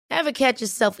Ever catch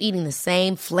yourself eating the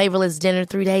same flavorless dinner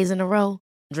 3 days in a row?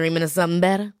 Dreaming of something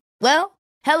better? Well,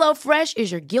 HelloFresh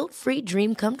is your guilt-free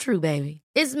dream come true, baby.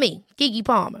 It's me, Keke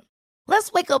Palmer.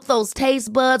 Let's wake up those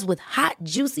taste buds with hot,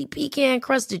 juicy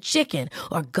pecan-crusted chicken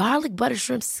or garlic butter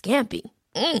shrimp scampi.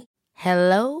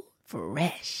 Hello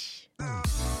Fresh.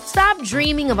 Stop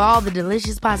dreaming of all the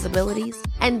delicious possibilities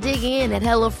and dig in at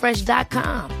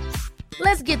HelloFresh.com.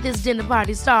 Let's get this dinner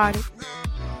party started.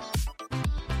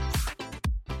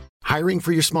 Hiring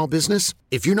for your small business?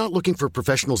 If you're not looking for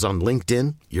professionals on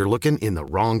LinkedIn, you're looking in the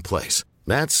wrong place.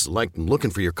 That's like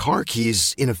looking for your car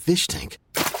keys in a fish tank.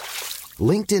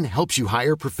 LinkedIn helps you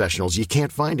hire professionals you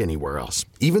can't find anywhere else,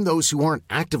 even those who aren't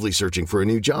actively searching for a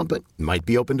new job but might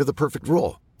be open to the perfect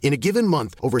role. In a given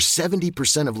month, over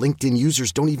 70% of LinkedIn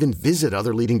users don't even visit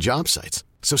other leading job sites.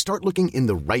 So start looking in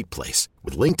the right place.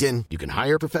 With LinkedIn, you can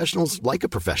hire professionals like a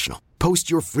professional.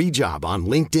 Post your free job on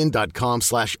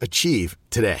linkedin.com/achieve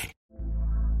today.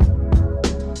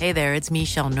 Hey there, it's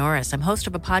Michelle Norris. I'm host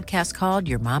of a podcast called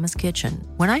Your Mama's Kitchen.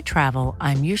 When I travel,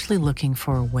 I'm usually looking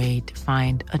for a way to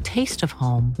find a taste of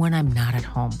home when I'm not at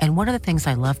home. And one of the things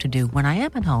I love to do when I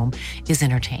am at home is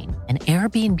entertain. And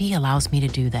Airbnb allows me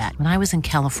to do that. When I was in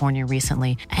California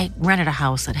recently, I rented a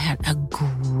house that had a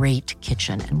great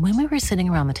kitchen. And when we were sitting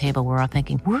around the table, we're all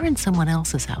thinking, we're in someone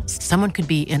else's house. Someone could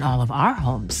be in all of our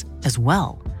homes as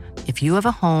well. If you have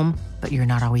a home, but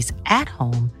you're not always at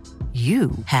home, you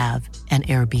have an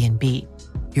Airbnb.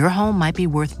 Your home might be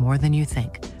worth more than you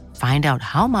think. Find out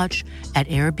how much at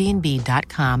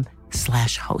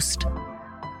airbnb.com/host.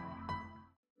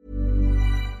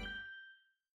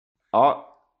 Ja,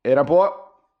 är den på?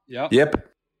 Ja. Japp.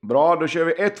 Bra, då kör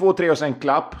vi 1, 2, 3 och sen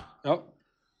klapp. Ja.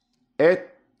 1,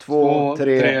 2,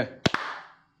 3.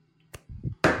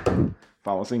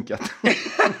 Fan vad synkat.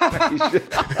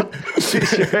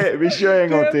 vi kör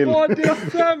en gång till. Det var det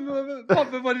sämre.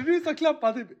 Pappa, var det du som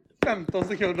klappade typ 15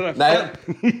 sekunder efter? Nej.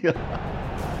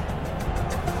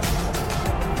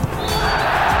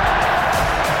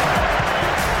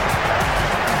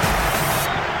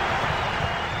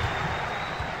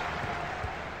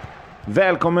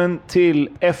 Välkommen till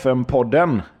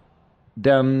FM-podden.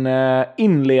 Den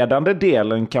inledande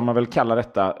delen kan man väl kalla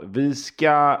detta. Vi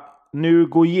ska nu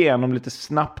gå igenom lite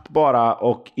snabbt bara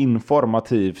och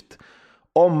informativt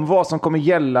om vad som kommer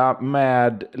gälla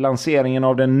med lanseringen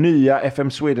av den nya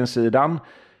FM Sweden-sidan.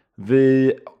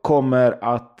 Vi kommer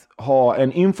att ha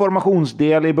en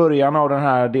informationsdel i början av den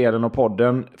här delen av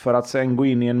podden för att sen gå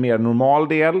in i en mer normal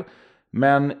del.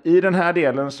 Men i den här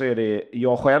delen så är det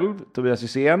jag själv, Tobias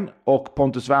Hysén, och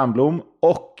Pontus Wernblom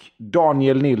och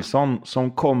Daniel Nilsson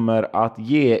som kommer att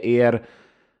ge er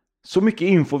så mycket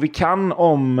info vi kan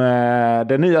om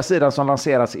den nya sidan som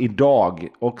lanseras idag.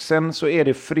 Och sen så är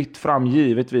det fritt fram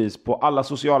givetvis på alla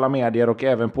sociala medier och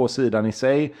även på sidan i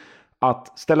sig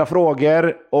att ställa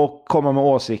frågor och komma med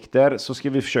åsikter, så ska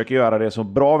vi försöka göra det så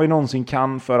bra vi någonsin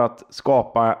kan för att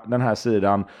skapa den här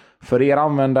sidan för er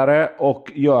användare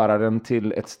och göra den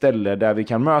till ett ställe där vi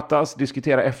kan mötas,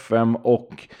 diskutera FM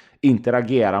och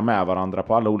interagera med varandra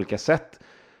på alla olika sätt.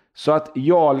 Så att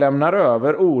jag lämnar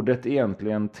över ordet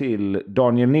egentligen till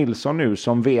Daniel Nilsson nu,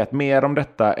 som vet mer om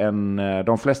detta än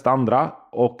de flesta andra,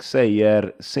 och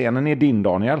säger scenen är din,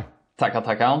 Daniel. Tackar.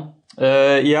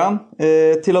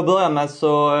 Till att börja med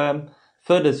så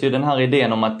föddes ju den här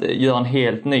idén om att göra en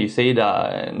helt ny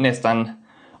sida nästan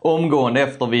omgående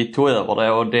efter vi tog över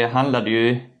det, och det handlade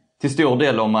ju till stor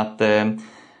del om att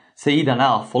sidan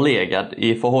är förlegad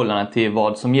i förhållande till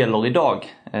vad som gäller idag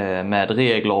med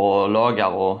regler och lagar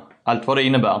och allt vad det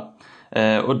innebär.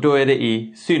 Och då är det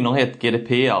i synnerhet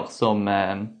GDPR som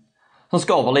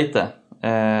skaver lite.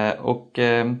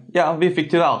 Vi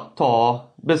fick tyvärr ta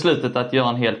beslutet att göra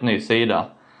en helt ny sida.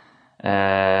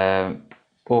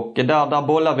 Och där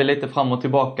bollar vi lite fram och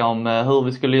tillbaka om hur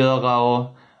vi skulle göra och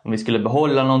om vi skulle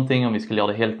behålla någonting, om vi skulle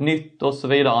göra det helt nytt och så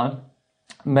vidare.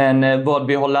 Men vad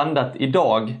vi har landat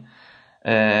idag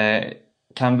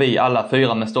kan vi alla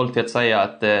fyra med stolthet säga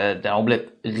att det har blivit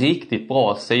riktigt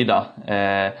bra sida.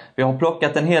 Vi har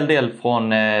plockat en hel del från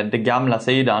det gamla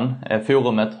sidan,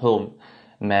 forumet,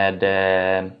 med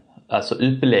alltså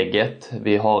upplägget.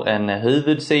 Vi har en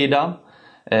huvudsida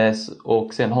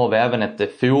och sen har vi även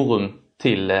ett forum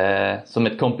till som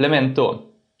ett komplement då.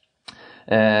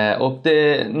 Och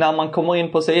när man kommer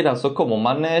in på sidan så kommer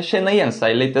man känna igen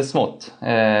sig lite smått.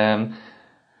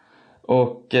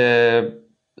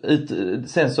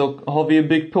 Sen så har vi ju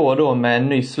byggt på då med en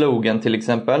ny slogan till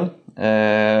exempel.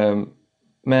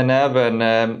 Men även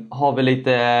har vi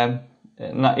lite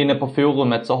inne på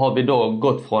forumet så har vi då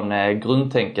gått från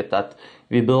grundtänket att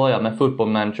vi börjar med Football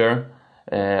Manager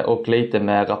och lite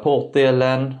med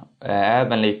rapportdelen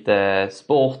Även lite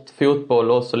sport,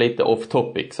 fotboll och så lite off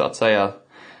topic så att säga.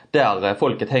 Där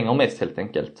folket hänger mest helt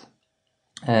enkelt.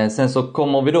 Sen så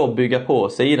kommer vi då bygga på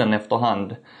sidan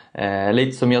efterhand.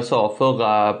 Lite som jag sa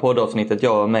förra poddavsnittet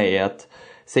jag var med i, att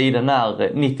sidan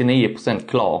är 99%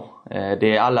 klar.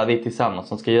 Det är alla vi tillsammans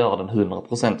som ska göra den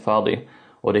 100% färdig.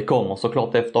 Och det kommer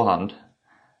såklart efterhand.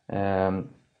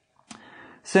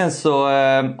 Sen så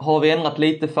har vi ändrat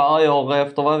lite färger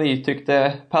efter vad vi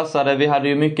tyckte passade. Vi hade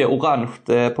ju mycket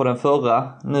orange på den förra.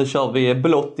 Nu kör vi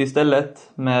blått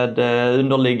istället med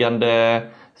underliggande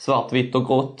svart, vitt och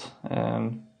grått.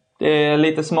 Det är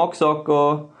lite smaksak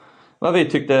och vad vi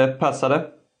tyckte passade.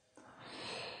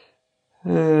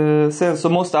 Sen så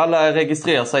måste alla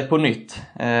registrera sig på nytt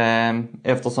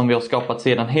eftersom vi har skapat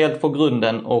sidan helt från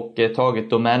grunden och tagit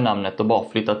domännamnet och bara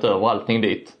flyttat över allting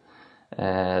dit.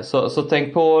 Så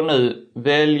tänk på nu,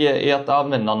 välj ert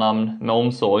användarnamn med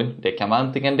omsorg. Det kan vara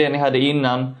antingen det ni hade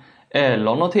innan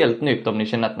eller något helt nytt om ni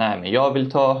känner att nej, men jag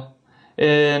vill ta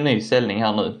ny ställning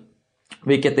här nu.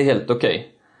 Vilket är helt okej.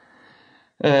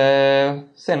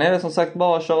 Sen är det som sagt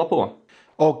bara att köra på.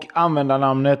 Och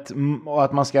användarnamnet och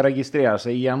att man ska registrera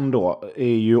sig igen då är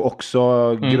ju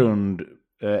också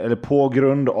på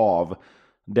grund av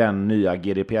den nya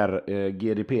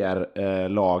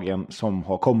GDPR-lagen som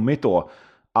har kommit då.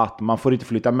 Att man får inte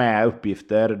flytta med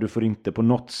uppgifter, du får inte på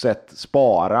något sätt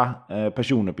spara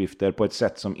personuppgifter på ett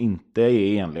sätt som inte är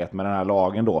i enlighet med den här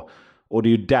lagen då. Och det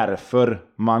är ju därför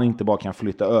man inte bara kan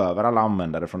flytta över alla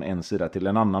användare från en sida till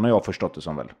en annan, och jag har förstått det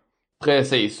som väl.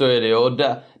 Precis, så är det. Och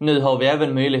nu har vi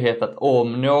även möjlighet att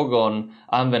om någon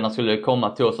användare skulle komma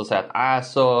till oss och säga att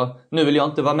så nu vill jag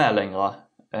inte vara med längre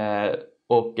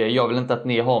och jag vill inte att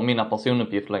ni har mina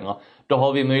personuppgifter längre. Då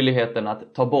har vi möjligheten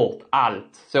att ta bort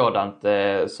allt sådant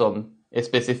som är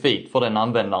specifikt för den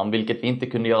användaren, vilket vi inte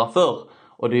kunde göra förr.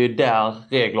 Och det är ju där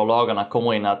regler och lagarna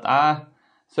kommer in att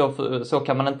så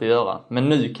kan man inte göra. Men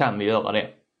nu kan vi göra det.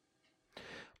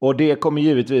 Och det kommer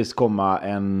givetvis komma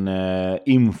en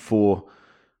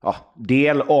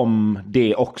del om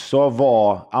det också,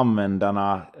 vad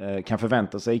användarna kan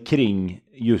förvänta sig kring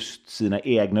just sina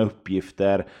egna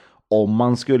uppgifter. Om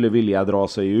man skulle vilja dra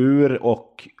sig ur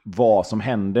och vad som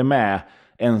händer med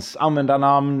ens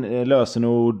användarnamn,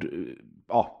 lösenord,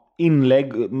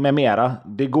 inlägg med mera.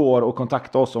 Det går att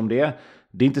kontakta oss om det.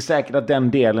 Det är inte säkert att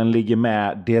den delen ligger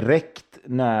med direkt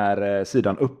när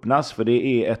sidan öppnas, för det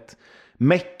är ett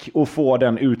meck att få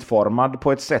den utformad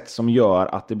på ett sätt som gör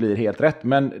att det blir helt rätt.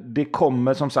 Men det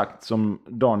kommer som sagt, som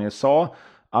Daniel sa,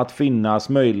 att finnas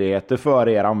möjligheter för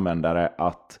er användare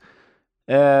att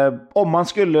om man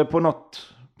skulle på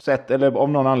något sätt eller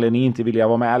om någon anledning inte vilja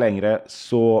vara med längre,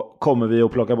 så kommer vi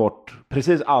att plocka bort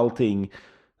precis allting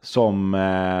som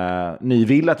ni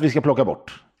vill att vi ska plocka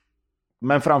bort.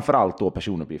 Men framförallt då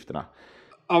personuppgifterna.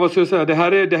 Ja, vad ska jag säga? Det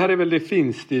här är väldigt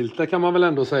finstilta kan man väl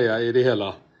ändå säga i det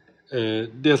hela.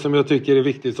 Det som jag tycker är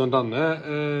viktigt, som Danne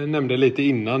nämnde lite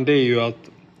innan, det är ju att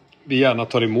vi gärna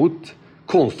tar emot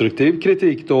konstruktiv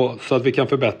kritik då, så att vi kan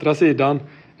förbättra sidan.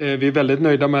 Vi är väldigt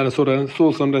nöjda med den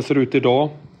så som den ser ut idag.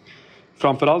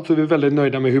 Framförallt så är vi väldigt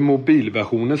nöjda med hur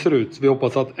mobilversionen ser ut. Vi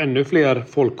hoppas att ännu fler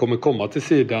folk kommer komma till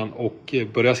sidan och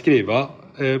börja skriva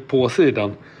på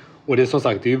sidan. Och det är som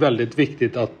sagt, det är väldigt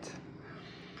viktigt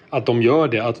att de gör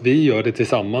det, att vi gör det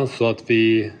tillsammans,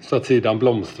 så att sidan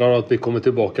blomstrar och att vi kommer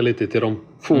tillbaka lite till de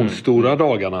fornstora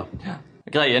dagarna.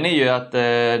 Grejen är ju att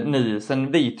nu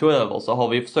sen vi tog över så har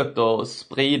vi försökt att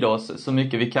sprida oss så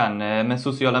mycket vi kan med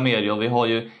sociala medier. Vi har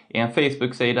ju en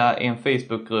Facebook-sida, en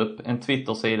Facebook-grupp, en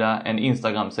Twitter-sida, en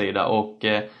Instagram-sida och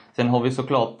sen har vi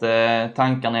såklart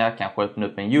tankarna att kanske öppna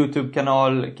upp en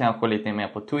YouTube-kanal, kanske lite mer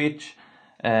på Twitch.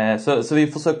 Så vi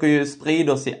försöker ju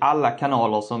sprida oss i alla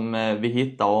kanaler som vi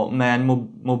hittar, och med en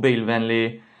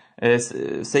mobilvänlig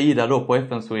sida då på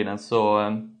FN Sweden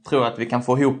så tror jag att vi kan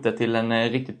få ihop det till en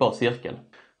riktigt bra cirkel.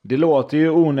 Det låter ju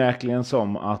onekligen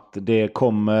som att det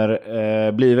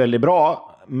kommer bli väldigt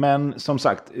bra, men som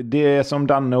sagt, det som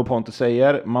Danne och Pontus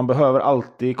säger, man behöver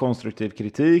alltid konstruktiv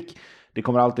kritik. Det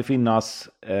kommer alltid finnas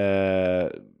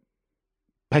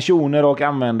personer och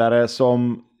användare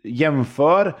som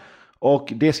jämför.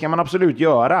 Och det ska man absolut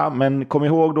göra, men kom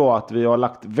ihåg då att vi har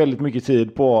lagt väldigt mycket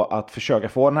tid på att försöka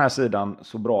få den här sidan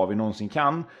så bra vi någonsin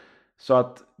kan. Så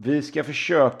att vi ska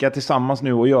försöka tillsammans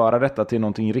nu att göra detta till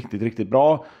någonting riktigt, riktigt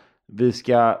bra. Vi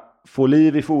ska få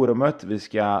liv i forumet, vi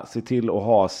ska se till att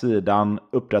ha sidan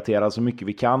uppdaterad så mycket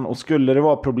vi kan. Och skulle det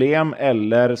vara problem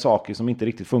eller saker som inte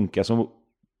riktigt funkar, så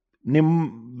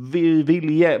vi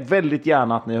vill väldigt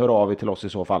gärna att ni hör av er till oss i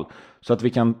så fall. Så att vi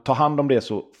kan ta hand om det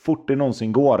så fort det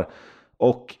någonsin går.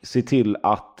 och se till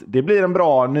att det blir en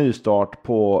bra nystart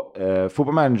på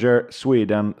Football Manager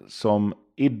Sweden som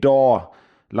idag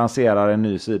lanserar en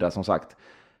ny sida som sagt.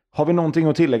 Har vi någonting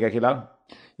att tillägga, killar?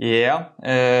 Ja,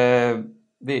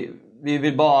 vi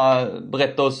vill bara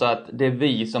berätta också att det är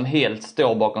vi som helt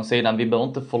står bakom sidan. Vi behöver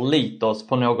inte förlita oss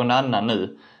på någon annan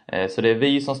nu. Så det är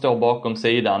vi som står bakom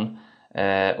sidan.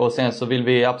 Och sen så vill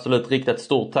vi absolut rikta ett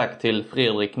stort tack till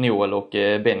Fredrik, Noel och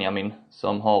Benjamin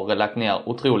som har lagt ner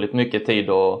otroligt mycket tid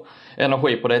och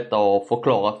energi på detta och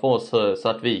förklarat för oss så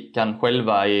att vi kan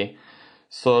själva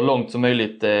så långt som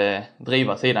möjligt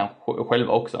driva sidan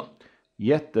själva också.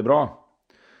 Jättebra.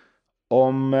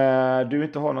 Om du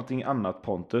inte har någonting annat,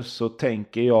 Pontus, så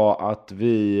tänker jag att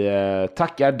vi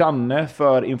tackar Danne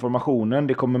för informationen.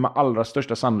 Det kommer med allra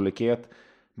största sannolikhet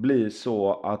bli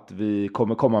så att vi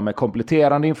kommer komma med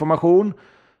kompletterande information.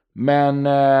 Men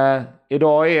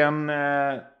idag är en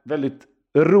väldigt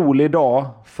rolig dag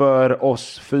för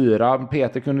oss 4.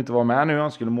 Peter kunde inte vara med nu,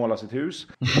 han skulle måla sitt hus.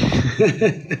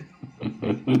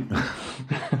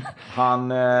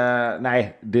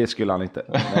 Nej, det skulle han inte.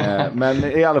 Men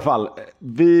i alla fall,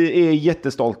 vi är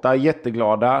jättestolta,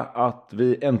 jätteglada att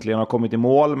vi äntligen har kommit i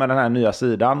mål med den här nya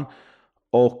sidan.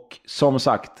 Och som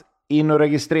sagt, in och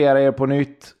registrera er på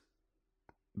nytt.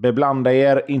 Beblanda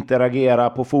er, interagera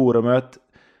på forumet.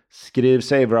 Skriv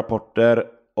save-rapporter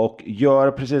och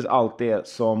gör precis allt det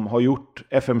som har gjort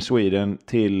FM Sweden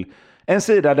till en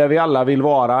sida där vi alla vill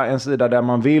vara. En sida där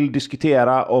man vill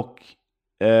diskutera och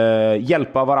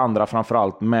hjälpa varandra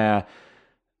framförallt med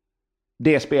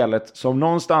det spelet som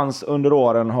någonstans under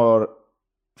åren har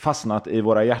fastnat i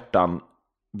våra hjärtan.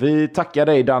 Vi tackar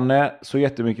dig, Danne, så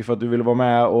jättemycket för att du ville vara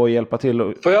med och hjälpa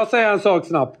till. Får jag säga en sak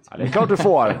snabbt? Ja, det är klart du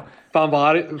får. Fan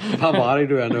vad arg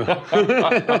du är nu.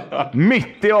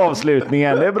 Mitt i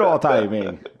avslutningen, det är bra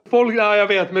timing. Ja, jag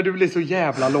vet, men du blir så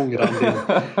jävla långrandig.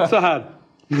 Så här.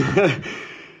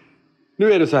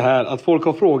 Nu är det så här att folk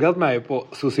har frågat mig på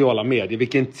sociala medier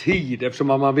vilken tid, eftersom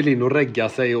man vill in och regga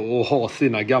sig och ha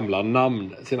sina gamla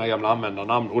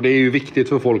användarnamn. Och det är ju viktigt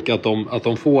för folk att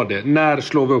de får det. När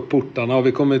slår vi upp portarna?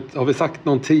 Har vi sagt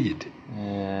någon tid?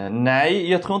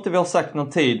 Nej, jag tror inte vi har sagt någon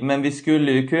tid. Men vi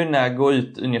skulle ju kunna gå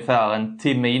ut ungefär en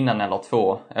timme innan eller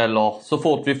 2. Eller så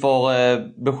fort vi får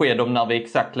besked om när vi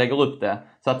exakt lägger upp det.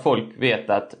 Så att folk vet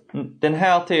att den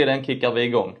här tiden kickar vi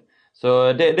igång.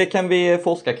 Så det kan vi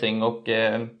forska kring och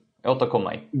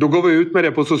återkomma i. Då går vi ut med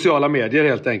det på sociala medier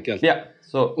helt enkelt. Ja.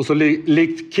 Och så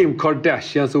likt Kim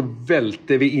Kardashian så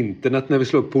välter vi internet när vi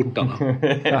slår upp portarna.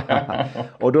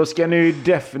 Och då ska ni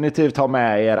definitivt ha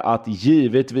med er att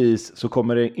givetvis så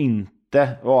kommer det inte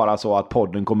vara så att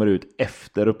podden kommer ut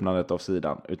efter öppnandet av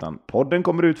sidan. Utan podden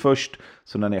kommer ut först.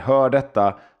 Så när ni hör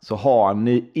detta så har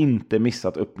ni inte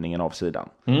missat öppningen av sidan.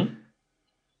 Mm.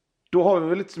 Då har vi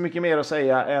väl inte så mycket mer att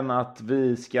säga än att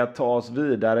vi ska ta oss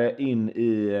vidare in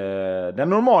i den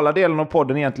normala delen av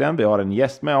podden egentligen. Vi har en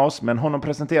gäst med oss, men honom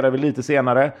presenterar vi lite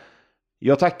senare.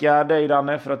 Jag tackar dig,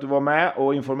 Danne, för att du var med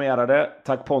och informerade.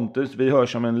 Tack, Pontus. Vi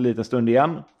hörs om en liten stund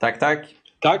igen. Tack.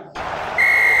 Tack.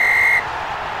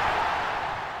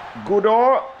 God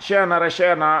dag,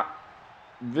 tjena.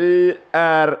 Vi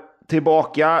är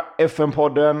tillbaka.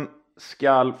 FN-podden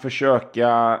ska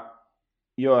försöka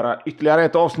göra ytterligare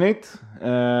ett avsnitt.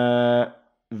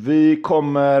 Vi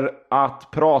kommer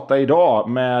att prata idag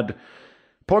med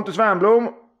Pontus Wernbloom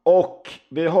och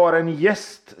vi har en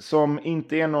gäst som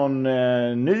inte är någon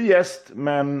ny gäst,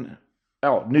 men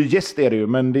ny gäst är det ju,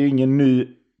 men det är ingen ny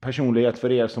personlighet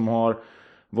för er som har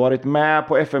varit med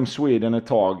på FM Sweden ett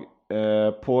tag.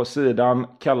 På sidan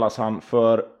kallas han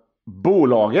för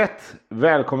Bolaget.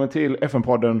 Välkommen till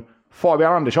FN-podden,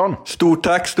 Fabian Andersson. Stort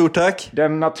tack.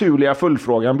 Den naturliga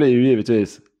fullfrågan blir ju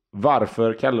givetvis: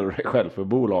 varför kallar du dig själv för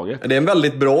Bolaget? Det är en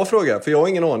väldigt bra fråga, för jag har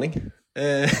ingen aning.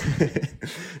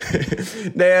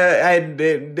 Det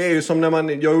är ju som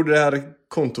när jag gjorde det här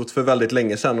kontot för väldigt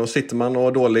länge sedan, och sitter man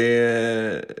och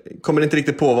kommer inte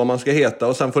riktigt på vad man ska heta,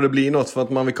 och sen får det bli något för att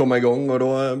man vill komma igång, och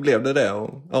då blev det.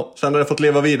 Och sen har det fått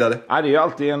leva vidare. Ja, det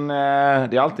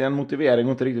är alltid en motivering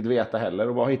att inte riktigt veta heller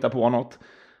och bara hitta på något.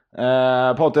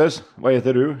 Pontus, vad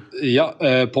heter du? Ja,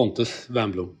 Pontus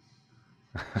Wernbloom.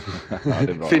 Ja,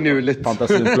 det är bra. Finurligt.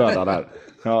 Fantasin flödar där.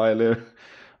 Ja, eller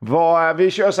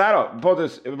vi kör så här då.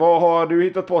 Pontus, vad har du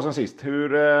hittat på sen sist?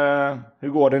 Hur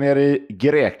går det nere i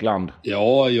Grekland?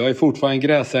 Ja, jag är fortfarande en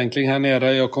gräsänkling här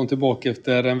nere. Jag kom tillbaka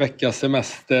efter en veckas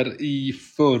semester i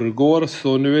förrgår,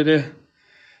 så nu är det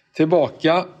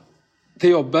tillbaka till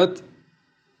jobbet.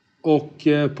 Och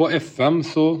på FM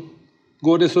så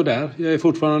går det så där. Jag är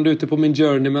fortfarande ute på min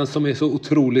journeyman som är så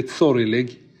otroligt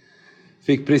sorglig.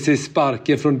 Fick precis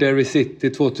sparken från Derry City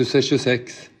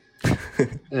 2026.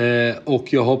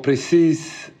 Och jag har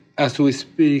precis, as we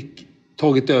speak,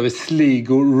 tagit över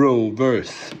Sligo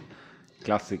Rovers.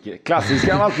 Klassisk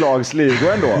gammalt lag, Sligo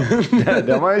ändå.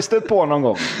 Det har man ju stött på någon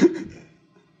gång.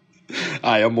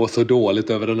 Jag mår så dåligt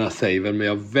över den här saven, men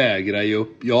jag vägrar ge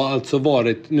upp. Jag har alltså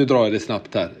varit, nu drar jag det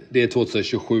snabbt här, det är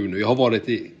 2027 nu. Jag har varit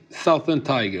i Southern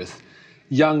Tigers,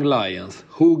 Young Lions,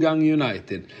 Hougang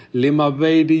United,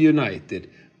 Limavady United,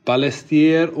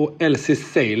 Ballestier och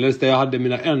LC Sailors, där jag hade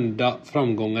mina enda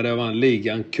framgångar. Där jag vann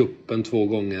ligan, kuppen 2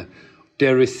 gånger.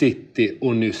 Derry City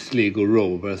och nu Sligo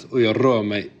Rovers. Och jag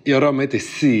rör mig inte i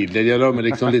sidled. Jag rör mig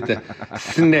liksom lite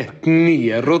snett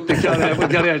neråt på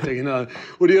karriärtecknen.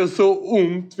 Och det är så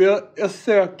ont. För jag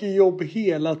söker jobb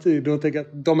hela tiden och tänker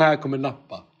att de här kommer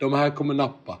nappa.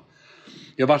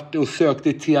 Jag har varit och sökt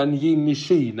i Tianjin i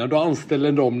Kina. Då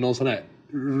anställer de någon sån här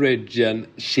regen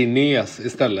kines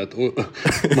istället. Och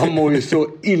man mår ju så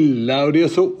illa och det är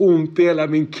så ont i hela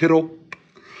min kropp.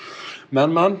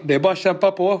 Men det är bara att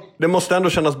kämpa på. Det måste ändå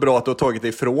kännas bra att du har tagit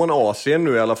dig från Asien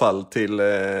nu i alla fall till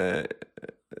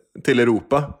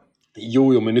Europa.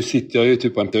 Jo, men nu sitter jag ju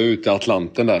typ inte ute i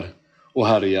Atlanten där och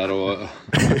härjar och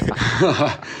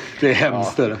det är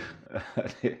hemskt. Ja.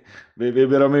 Vi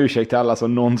ber om ursäkt till alla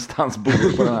som någonstans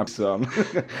bor på den här sön.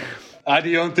 Nej, det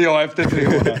gör inte jag efter 3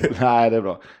 år. Nej, det är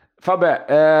bra. Fabbe,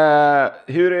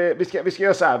 vi ska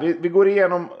göra så här. Vi går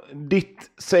igenom ditt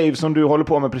save som du håller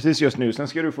på med precis just nu. Sen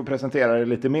ska du få presentera det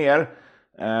lite mer.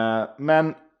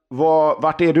 Men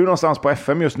vart är du någonstans på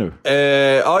FM just nu?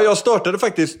 Ja, jag startade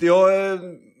faktiskt. Jag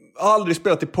har aldrig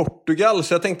spelat i Portugal,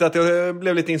 så jag tänkte att jag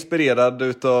blev lite inspirerad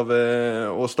utav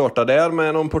att starta där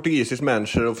med någon portugisisk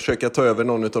manager och försöka ta över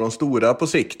någon av de stora på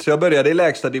sikt. Så jag började i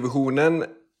lägsta divisionen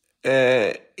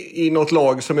i något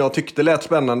lag som jag tyckte lät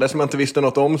spännande, som jag inte visste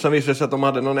något om. Sen visade det sig att de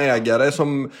hade någon ägare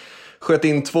som sköt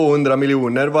in 200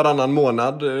 miljoner varannan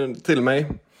månad till mig.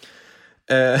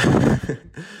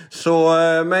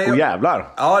 Men jävlar.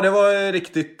 Ja, det var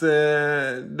riktigt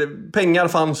pengar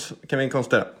fanns, kan vi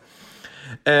konstatera.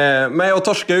 Men jag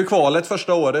torskade ju kvalet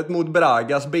första året mot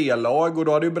Bragas B-lag. Och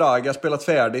då hade ju Braga spelat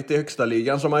färdigt i högsta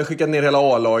ligan, så man hade skickat ner hela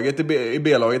A-laget i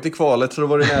B-laget i kvalet. Så då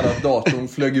var det nära att datorn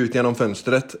flög ut genom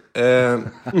fönstret.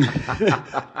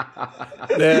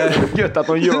 Det är gött att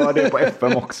de gör det på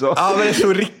FM också. Ja, men det är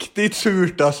så riktigt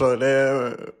surt alltså.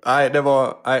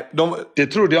 Det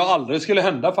trodde jag aldrig skulle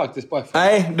hända faktiskt på FM.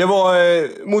 Nej, det var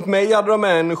mot mig hade de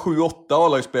en 7-8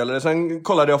 A-lagsspelare. Sen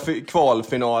kollade jag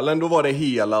kvalfinalen, då var det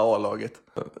hela A-laget.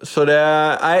 Så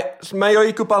men jag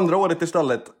gick upp andra året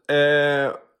istället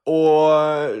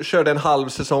och körde en halv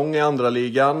säsong i andra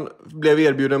ligan. Blev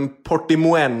erbjuden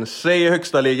Portimonense i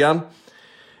högsta ligan,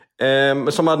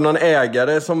 som hade någon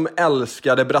ägare som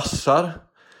älskade brassar.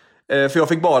 För jag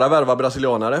fick bara värva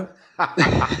brasilianare.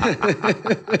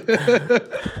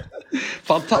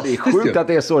 Fantastiskt. Det är sjukt att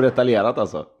det är så detaljerat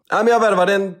alltså. Ja, men jag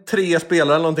värvade 3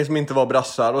 spelare eller någonting som inte var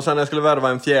brassar. Och sen när jag skulle värva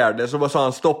en 4:e så sa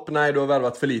han stopp, nej, du har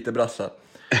värvat för lite brassar.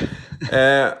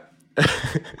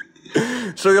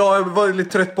 Så jag var lite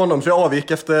trött på honom, så jag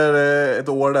avgick efter ett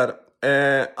år där.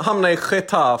 Hamnade i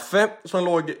Getafe som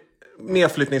låg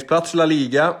nedflyttningsplats La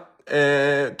Liga.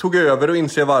 Tog över och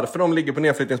inser varför de ligger på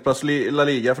nedflyttningsplats La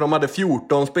Liga. För de hade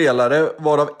 14 spelare,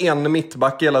 varav en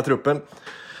mittback i hela truppen.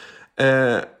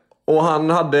 Och han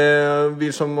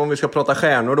hade, som om vi ska prata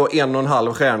stjärnor då,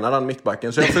 1,5 stjärnor, han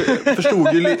mittbacken. Så jag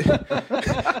förstod ju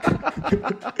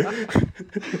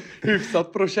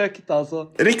hyfsat projekt alltså.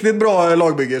 Riktigt bra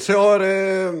lagbygge. Så jag har,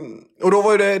 och då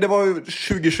var det var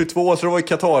 2022, så det var ju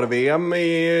Qatar-VM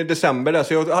i december där.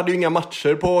 Så jag hade ju inga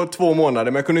matcher på 2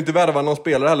 månader. Men jag kunde inte värva någon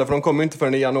spelare heller, för de kom ju inte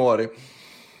förrän i januari.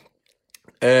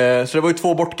 Så det var ju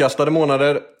 2 bortkastade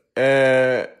månader.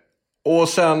 Och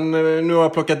sen, nu har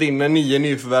jag plockat in 9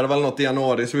 nyförvärv eller något i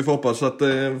januari. Så vi får hoppas att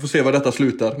får se vad detta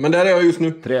slutar. Men där är jag just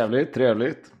nu.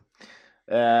 Trevligt.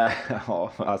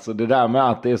 Ja, alltså det där med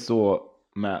att det är så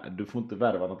du får inte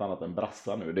värva något annat än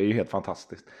brassar nu. Det är ju helt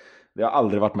fantastiskt. Det har jag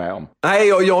aldrig varit med om. Nej,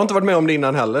 jag har inte varit med om det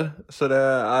innan heller. Så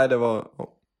det var...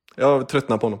 Jag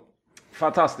tröttnar på honom.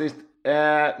 Fantastiskt.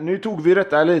 Nu tog vi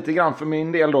detta lite grann för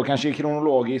min del då, kanske i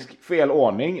kronologisk fel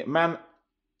ordning. Men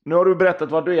nu har du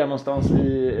berättat var du är någonstans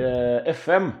i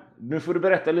FM. Nu får du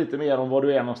berätta lite mer om var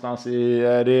du är någonstans i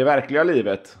det verkliga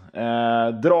livet.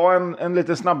 Dra en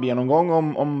lite snabb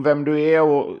genomgång om vem du är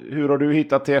och hur har du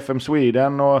hittat till FM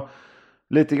Sweden och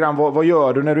lite grann vad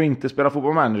gör du när du inte spelar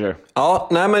Football Manager? Ja,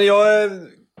 nej men jag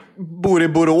bor i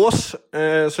Borås,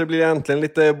 så det blir egentligen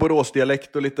lite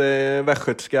Boråsdialekt och lite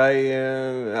västgötska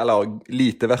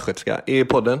lite västgötska i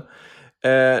podden.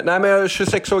 Nej men jag är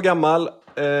 26 år gammal,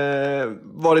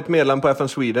 Varit medlem på FN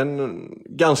Sweden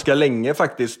ganska länge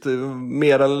faktiskt. Sen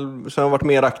har jag varit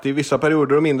mer aktiv vissa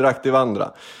perioder och mindre aktiv andra.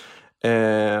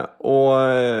 Och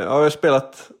jag har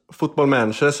spelat Football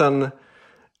Manager sedan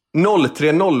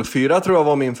 03-04 tror jag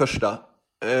var min första.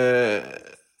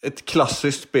 Ett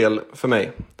klassiskt spel för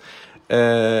mig.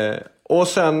 Och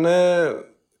sen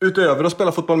utöver att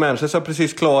spela Football Manager så är jag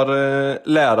precis klar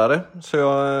lärare. Så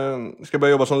jag ska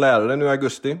börja jobba som lärare nu i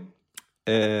augusti.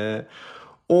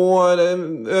 Och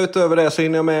utöver det så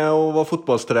hinner jag med att vara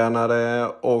fotbollstränare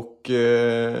och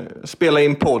spela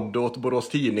in podd åt Borås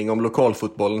Tidning om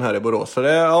lokalfotbollen här i Borås. Så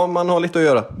man har lite att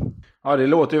göra. Ja, det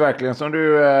låter ju verkligen som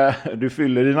du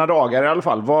fyller dina dagar i alla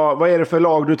fall. Vad är det för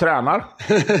lag du tränar?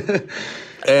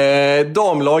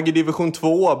 Damlag i division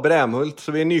 2, Brämhult.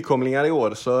 Så vi är nykomlingar i år.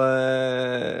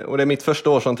 Och det är mitt första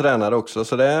år som tränare också.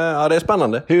 Så det är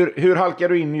spännande. Hur halkar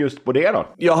du in just på det då?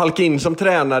 Jag halkade in som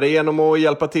tränare genom att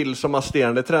hjälpa till som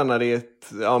assisterande tränare i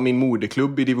min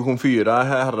moderklubb i division 4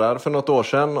 herrar för något år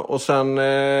sedan. Och sen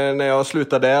när jag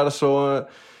slutade där så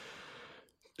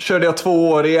körde jag 2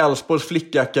 år i Älvsborgs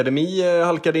flickakademi,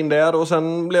 halkade in där och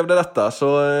sen blev det detta. Så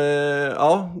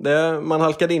man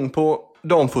halkade in på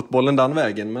damfotbollen den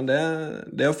vägen, men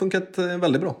det har funkat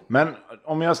väldigt bra. Men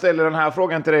om jag ställer den här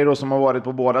frågan till dig då som har varit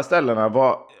på båda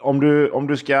ställena, om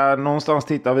du ska någonstans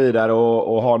titta vidare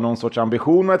och ha någon sorts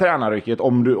ambition med tränaryrket,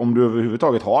 om du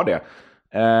överhuvudtaget har det,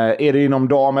 är det inom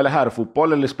dam- eller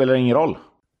herrfotboll eller spelar det ingen roll?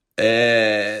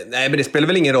 Nej, men det spelar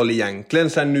väl ingen roll egentligen.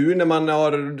 Sen nu när man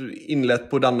har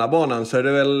inlett på denna banan så är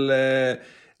det väl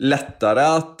lättare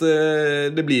att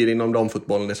det blir inom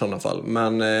damfotbollen i sådana fall.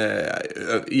 Men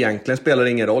egentligen spelar det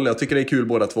ingen roll. Jag tycker det är kul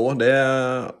båda två. Det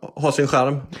har sin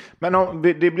charm. Men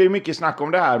det blir mycket snack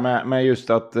om det här med just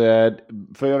att,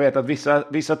 för jag vet att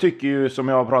vissa tycker ju, som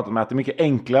jag har pratat med, att det är mycket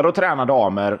enklare att träna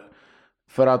damer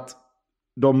för att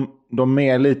de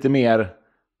är lite mer,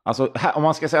 alltså om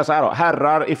man ska säga så här då,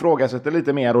 herrar ifrågasätter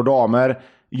lite mer och damer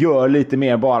gör lite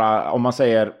mer, bara om man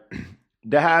säger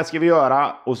det här ska vi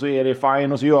göra och så är det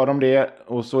fine och så gör de det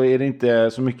och så är det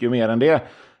inte så mycket mer än det.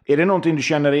 Är det någonting du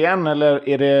känner igen eller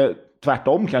är det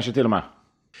tvärtom kanske till och med?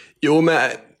 Jo, men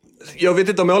jag vet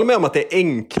inte om jag håller med om att det är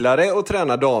enklare att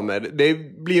träna damer. Det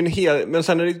blir men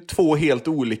sen är det 2 helt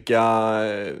olika,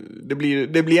 det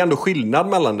blir ändå skillnad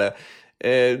mellan det.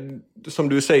 Som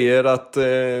du säger att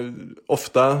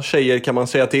ofta tjejer kan man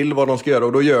säga till vad de ska göra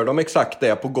och då gör de exakt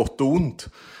det på gott och ont.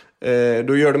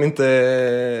 Då gör de inte,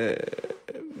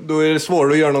 då är det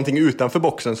svårare att göra någonting utanför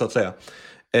boxen så att säga.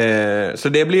 Så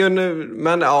det blir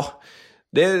men ja,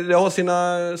 det har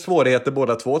sina svårigheter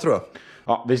båda två tror jag.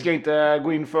 Ja, vi ska inte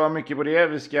gå in för mycket på det.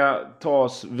 Vi ska ta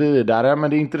oss vidare, men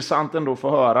det är intressant ändå att få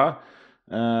höra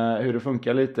hur det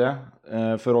funkar lite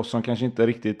för oss som kanske inte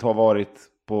riktigt har varit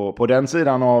på den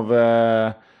sidan av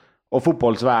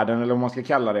fotbollsvärlden, eller vad man ska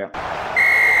kalla det.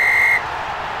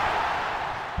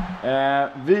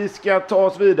 Vi ska ta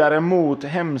oss vidare mot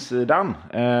hemsidan.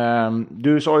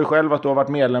 Du sa ju själv att du har varit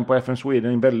medlem på FM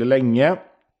Sweden väldigt länge.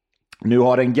 Nu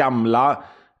har den gamla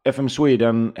FM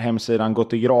Sweden hemsidan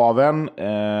gått i graven.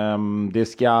 Det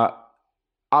ska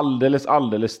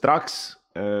alldeles strax,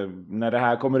 när det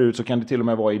här kommer ut så kan det till och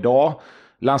med vara idag,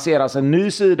 lanseras en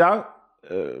ny sida.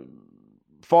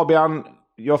 Fabian,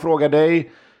 jag frågar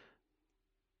dig,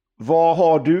 vad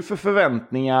har du för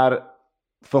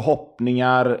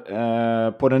förhoppningar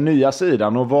på den nya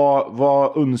sidan och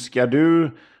vad önskar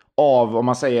du av, om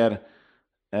man säger,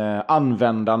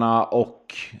 användarna och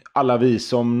alla vi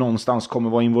som någonstans kommer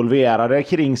vara involverade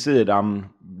kring sidan,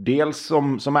 dels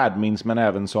som admins men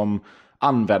även som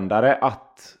användare,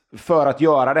 för att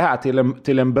göra det här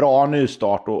till en bra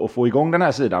nystart och få igång den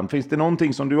här sidan? Finns det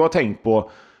någonting som du har tänkt på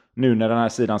nu när den här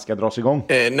sidan ska dras igång?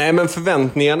 Nej, men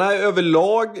förväntningarna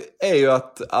överlag är ju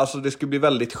att det skulle bli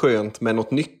väldigt skönt med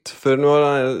något nytt. För nu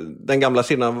har den gamla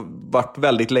sidan varit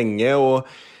väldigt länge och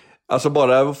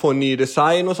bara få en ny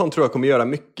design och sånt tror jag kommer göra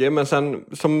mycket. Men sen,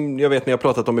 som jag vet ni har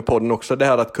pratat om i podden också, det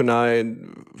här att kunna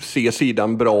se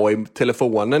sidan bra i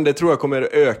telefonen, det tror jag kommer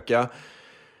öka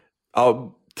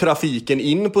trafiken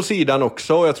in på sidan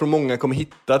också. Och jag tror många kommer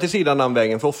hitta till sidan den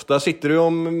vägen. För ofta sitter du,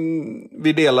 om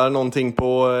vi delar någonting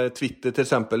på Twitter till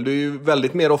exempel, det är ju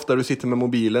väldigt mer ofta du sitter med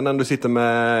mobilen än du sitter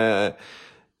med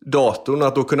datorn.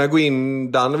 Att då kunna gå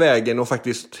in den vägen och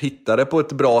faktiskt hitta det på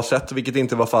ett bra sätt, vilket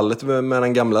inte var fallet med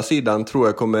den gamla sidan, tror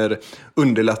jag kommer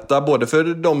underlätta både för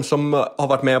de som har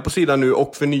varit med på sidan nu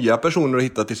och för nya personer att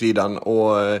hitta till sidan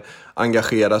och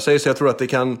engagera sig. Så jag tror att det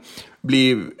kan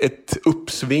bli ett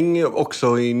uppsving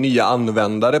också i nya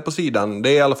användare på sidan. Det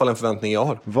är i alla fall en förväntning jag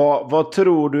har. Vad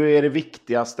tror du är det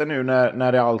viktigaste nu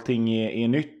när allting är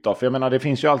nytt då? För jag menar, det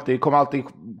finns ju kommer alltid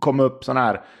komma upp sån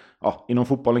här inom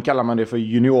fotbollen kallar man det för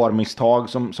juniormisstag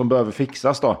som behöver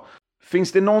fixas då.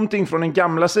 Finns det någonting från den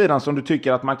gamla sidan som du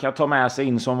tycker att man kan ta med sig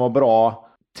in som var bra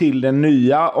till den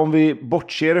nya? Om vi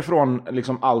bortser ifrån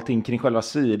liksom allting kring själva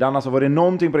sidan. Alltså var det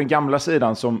någonting på den gamla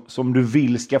sidan som du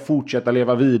vill ska fortsätta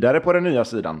leva vidare på den nya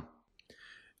sidan?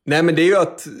 Nej, men det är ju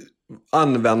att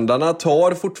användarna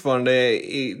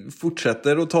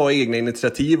fortsätter att ta egna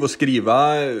initiativ och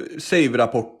skriva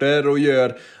save-rapporter och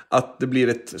gör att det blir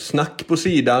ett snack på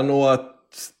sidan och att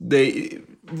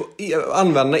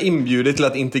användarna inbjuder till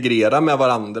att integrera med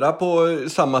varandra på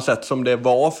samma sätt som det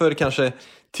var för kanske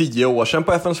 10 år sedan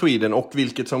på FN Sweden, och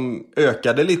vilket som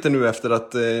ökade lite nu efter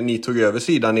att ni tog över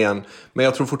sidan igen. Men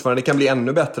jag tror fortfarande det kan bli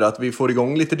ännu bättre att vi får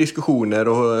igång lite diskussioner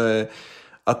och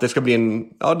att det ska bli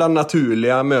den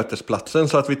naturliga mötesplatsen,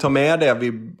 så att vi tar med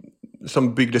det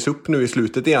som byggdes upp nu i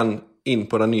slutet igen in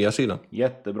på den nya sidan.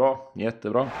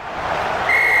 Jättebra.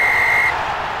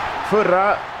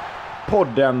 Förra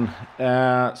podden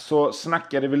så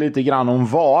snackade vi lite grann om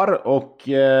VAR, och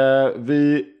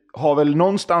vi har väl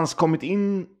någonstans kommit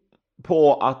in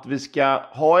på att vi ska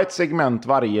ha ett segment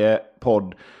varje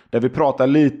podd där vi pratar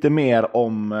lite mer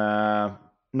om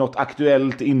något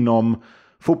aktuellt inom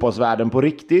fotbollsvärlden på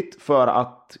riktigt, för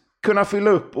att kunna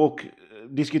fylla upp och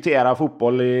diskutera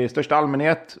fotboll i största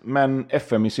allmänhet, men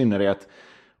FM i synnerhet.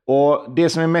 Och det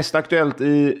som är mest aktuellt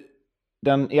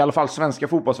i alla fall svenska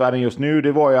fotbollsvärlden just nu,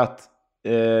 det var ju att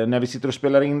när vi sitter och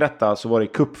spelar in detta så var det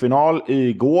cupfinal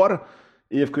igår.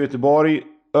 IFK Göteborg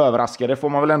överraskade, får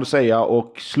man väl ändå säga,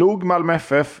 och slog Malmö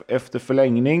FF efter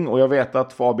förlängning. Och jag vet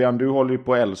att Fabian, du håller ju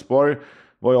på Elfsborg,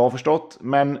 vad jag har förstått.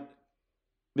 Men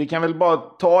vi kan väl bara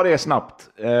ta det snabbt.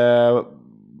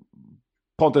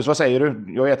 Pontus, vad säger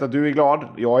du? Jag vet att du är glad,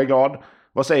 jag är glad.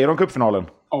 Vad säger du om cupfinalen?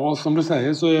 Ja, som du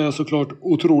säger så är jag såklart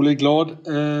otroligt glad.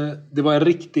 Det var en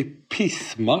riktig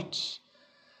pissmatch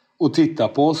att titta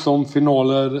på, som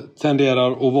finaler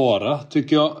tenderar att vara,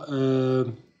 tycker jag.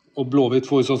 Och Blåvitt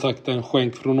får ju som sagt en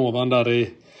skänk från ovan där i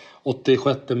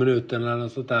 86 minuten eller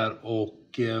något sånt där.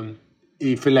 Och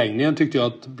i förlängningen tyckte jag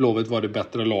att Blåvitt var det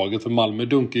bättre laget, för Malmö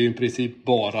dunkar ju i princip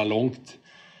bara långt.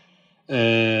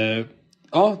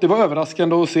 Ja, det var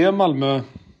överraskande att se Malmö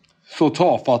så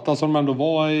tafatta som de ändå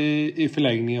var i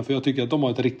förlängningen, för jag tycker att de har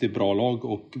ett riktigt bra lag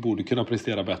och borde kunna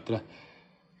prestera bättre.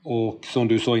 Och som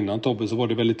du sa innan, Tobbe, så var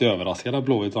det väldigt överraskande att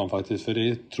Blåvitt vann faktiskt, för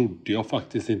det trodde jag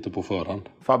faktiskt inte på förhand.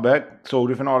 Fabbe, såg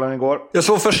du finalen igår? Jag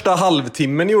såg första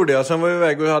halvtimmen gjorde jag, sen var jag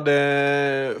iväg och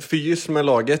hade fys med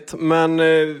laget. Men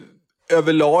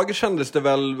överlag kändes det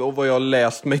väl, och vad jag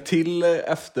läst mig till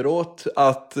efteråt,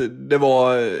 att det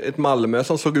var ett Malmö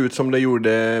som såg ut som det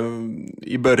gjorde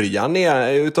i början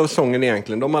utav säsongen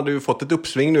egentligen. De hade ju fått ett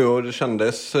uppsving nu och det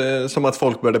kändes som att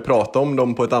folk började prata om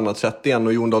dem på ett annat sätt igen,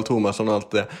 och Jon Dahl Tomasson och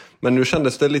allt det. Men nu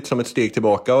kändes det lite som ett steg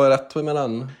tillbaka, och rätt med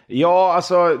den. Ja,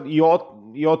 alltså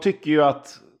jag tycker ju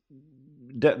att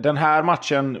den här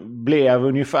matchen blev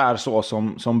ungefär så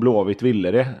som Blåvitt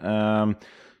ville det.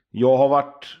 Jag har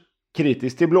varit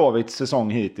kritisk till Blåvitts säsong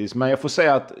hittills, men jag får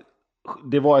säga att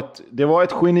det var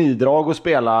ett genidrag att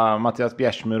spela Mattias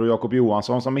Bjärsmyr och Jakob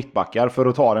Johansson som mittbackar för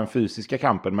att ta den fysiska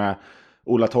kampen med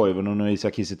Ola Toivonen och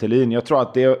Isak Kiese Thelin. Jag tror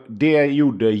att det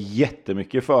gjorde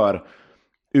jättemycket för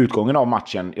utgången av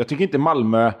matchen. Jag tycker inte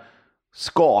Malmö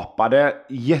skapade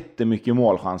jättemycket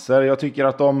målchanser. Jag tycker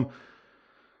att de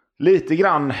lite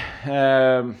grann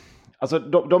alltså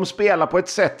de spelar på ett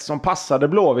sätt som passade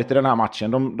Blåvitt i den här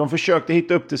matchen. De försökte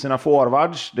hitta upp till sina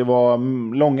forwards. Det var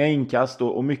långa inkast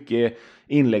och mycket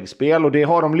inläggsspel. Och det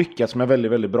har de lyckats med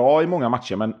väldigt, väldigt bra i många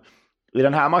matcher. Men i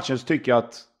den här matchen så tycker jag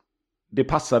att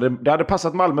det hade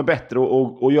passat Malmö bättre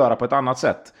att göra på ett annat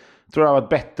sätt. Jag tror det hade varit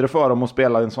bättre för dem att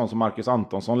spela en sån som Marcus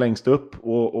Antonsson längst upp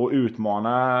och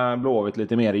utmana Blåvitt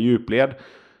lite mer i djupled.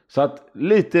 Så att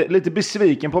lite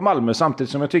besviken på Malmö,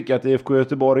 samtidigt som jag tycker att IFK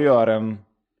Göteborg gör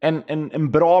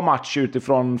en bra match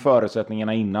utifrån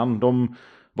förutsättningarna innan. De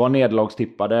var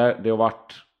nederlagstippade. Det har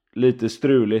varit lite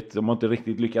struligt. De har inte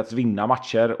riktigt lyckats vinna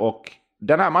matcher. Och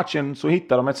den här matchen så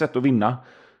hittar de ett sätt att vinna.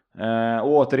 Och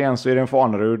återigen så är det en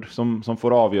Fanerud som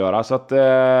får avgöra. Så att,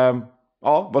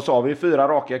 ja, vad sa vi? 4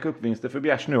 raka cupvinster för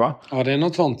Bjärs nu, va? Ja, det är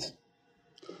något sånt.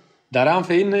 Där är han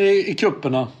fin i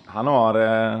kupperna.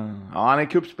 Han är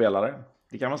kuppspelare.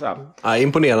 Det kan man säga. Ja,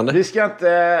 imponerande. Vi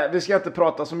ska inte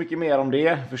prata så mycket mer om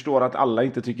det. Förstår att alla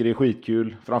inte tycker det är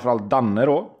skitkul. Framförallt Danne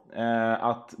då.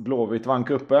 Att Blåvitt vann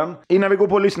kuppen. Innan vi går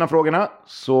på lyssnarfrågorna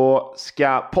så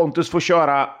ska Pontus få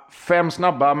köra 5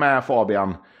 snabba med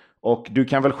Fabian. Och du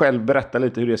kan väl själv berätta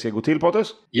lite hur det ska gå till,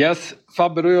 Pontus? Yes,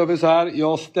 Fabbe, då gör vi så här.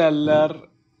 Jag ställer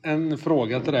en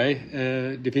fråga till dig.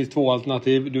 Det finns 2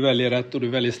 alternativ. Du väljer rätt och du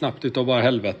väljer snabbt utav bara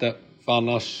helvete. För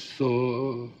annars så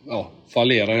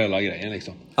fallerar hela grejen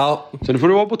liksom. Ja. Så nu får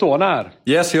du vara på tårna här.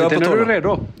 Yes, jag är på tårna. Är du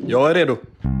redo? Jag är redo.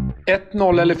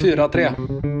 1-0 eller 4-3?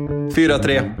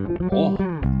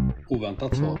 4-3.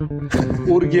 Oväntat svar.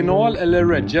 Original eller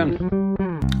Regen?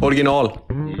 Original.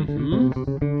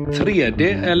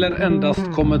 3D eller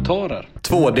endast kommentarer?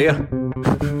 2D.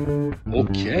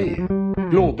 Okej.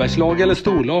 Blåbärslag eller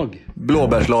storlag?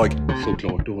 Blåbärslag.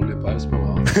 Såklart, du håller på Elfsborg.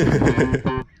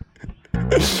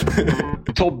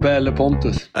 Tobbe eller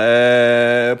Pontus?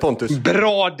 Pontus.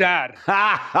 Bra där!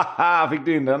 Fick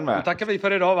du in den med? Då tackar vi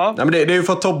för idag, va? Nej, men det är ju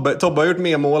för att Tobbe har gjort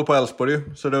mer mål på Elfsborg,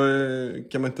 så då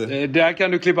kan man inte... Där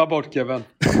kan du klippa bort, Kevin.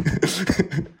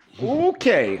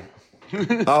 Okej.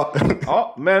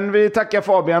 Ja, men vi tackar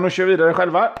Fabian och kör vidare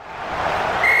själva.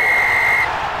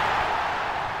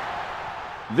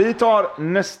 Vi tar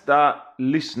nästa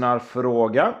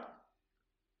lyssnarfråga.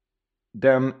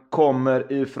 Den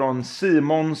kommer ifrån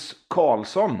Simons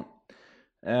Karlsson.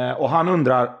 Och han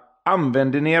undrar: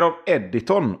 använder ni er av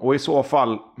Editon? Och i så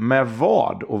fall med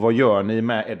vad? Och vad gör ni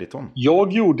med Editon?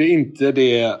 Jag gjorde inte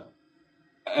det.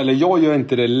 Eller jag gör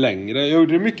inte det längre. Jag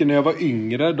gjorde det mycket när jag var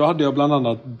yngre. Då hade jag bland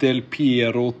annat Del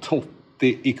Piero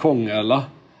Totti i Kongala.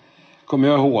 Kommer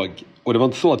jag ihåg. Och det var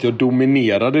inte så att jag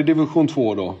dominerade division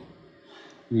 2 då.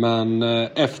 Men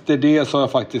efter det så har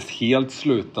jag faktiskt helt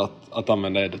slutat att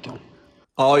använda Editon.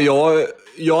 Ja,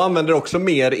 jag använde det också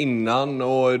mer innan,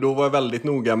 och då var jag väldigt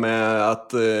noga med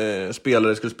att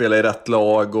spelare skulle spela i rätt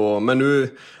lag. Men nu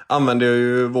använder jag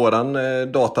ju våran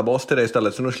databas till det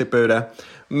istället, så nu slipper jag ju det.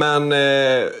 Men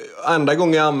andra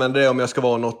gånger jag använder det om jag ska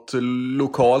vara något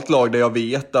lokalt lag där jag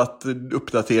vet att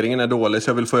uppdateringen är dålig, så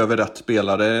jag vill få över rätt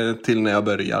spelare till när jag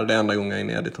börjar. Det är enda gången jag är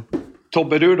inne i Editor.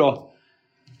 Tobbe, du då?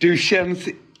 Du känns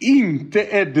inte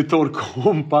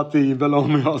editor-kompatibel,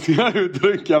 om jag ska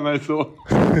uttrycka mig så.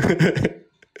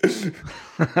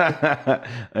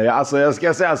 Alltså jag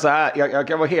ska säga så här, jag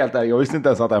kan vara helt ärlig, jag visste inte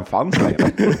ens att den fanns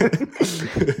längre.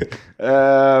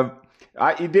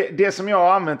 Det som jag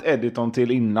har använt Editon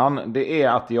till innan, det är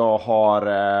att jag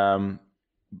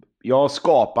har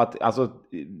skapat, alltså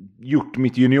gjort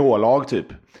mitt juniorlag typ.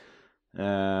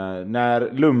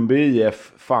 När Lundby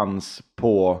IF fanns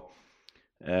på,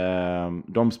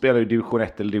 de spelar ju division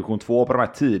 1 eller division 2 på de här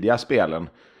tidiga spelen.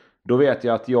 Då vet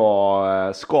jag att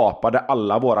jag skapade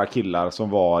alla våra killar som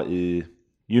var i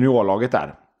juniorlaget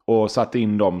där och satte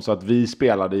in dem så att vi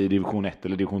spelade i division 1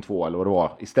 eller division 2 eller vad det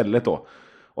var istället då.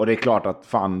 Och det är klart att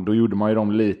fan, då gjorde man ju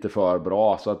dem lite för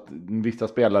bra, så att vissa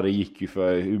spelare gick ju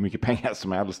för hur mycket pengar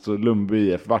som helst, så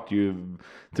Lundby IF vart ju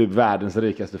typ världens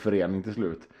rikaste förening till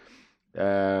slut.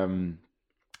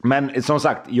 Men som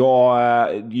sagt,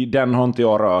 den har inte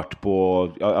jag rört på,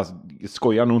 alltså,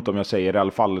 skojar nog inte om jag säger det, i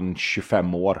alla fall en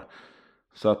 25 år.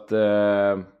 Så att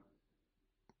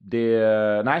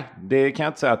det kan jag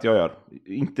inte säga att jag gör.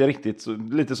 Inte riktigt,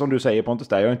 lite som du säger Pontus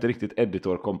där, jag är inte riktigt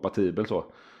editor-kompatibel så.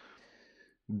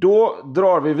 Då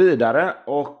drar vi vidare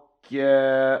och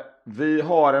vi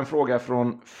har en fråga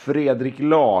från Fredrik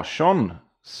Larsson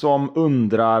som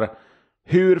undrar: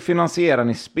 hur finansierar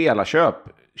ni spelarköp?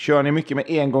 Kör ni mycket med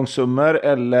engångssummor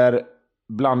eller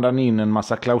blandar ni in en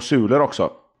massa klausuler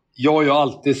också? Jag gör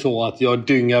alltid så att jag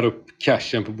dyngar upp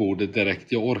cashen på bordet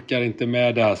direkt. Jag orkar inte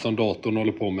med det här som datorn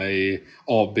håller på med i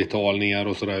avbetalningar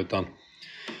och sådär, utan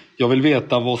jag vill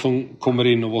veta vad som kommer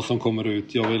in och vad som kommer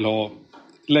ut. Jag vill ha,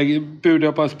 budar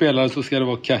jag på en spelare så ska det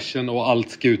vara cashen och allt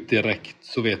ska ut direkt,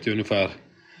 så vet jag ungefär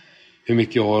hur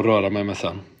mycket jag har att röra mig med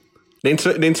sen. Det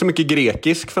är inte så mycket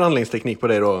grekisk förhandlingsteknik på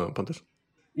dig då, Pontus?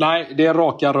 Nej, det är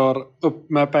raka rör. Upp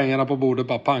med pengarna på bordet,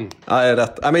 bara pang. Ja, är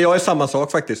rätt. Ja, men jag är samma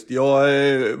sak faktiskt. Jag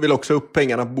vill också upp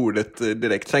pengarna på bordet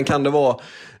direkt. Sen kan det vara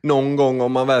någon gång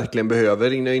om man verkligen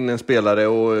behöver in en spelare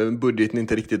och budgeten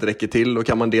inte riktigt räcker till. Då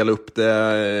kan man dela upp det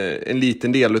en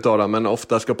liten del utav det, men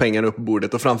ofta ska pengarna upp på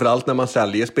bordet. Och framförallt när man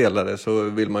säljer spelare så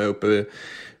vill man ju upp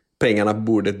pengarna på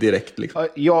bordet direkt. Liksom.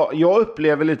 Jag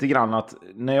upplever lite grann att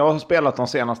när jag har spelat de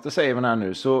senaste saven här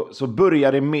nu så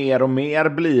börjar det mer och mer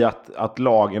bli att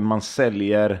lagen man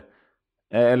säljer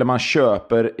eller man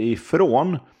köper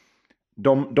ifrån,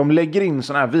 de lägger in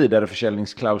såna här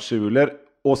vidareförsäljningsklausuler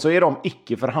och så är de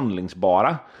icke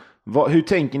förhandlingsbara. Hur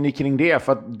tänker ni kring det?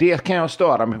 För att det kan jag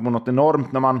störa mig på något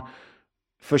enormt när man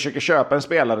försöker köpa en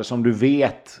spelare som du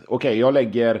vet, okej, jag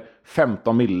lägger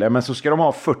 15 mille, men så ska de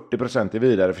ha 40% i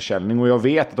vidareförsäljning och jag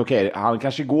vet att han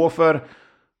kanske går för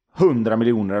 100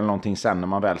 miljoner eller någonting sen när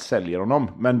man väl säljer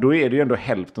honom, men då är det ju ändå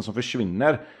hälften som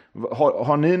försvinner.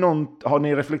 Har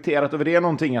ni reflekterat över det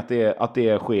någonting att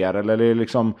det sker, eller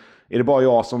är det bara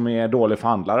jag som är dålig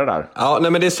förhandlare där? Ja,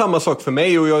 nej, men det är samma sak för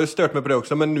mig och jag har stört mig på det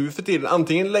också, men nu för tiden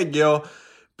antingen lägger jag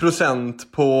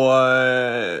procent på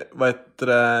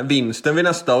vinsten vid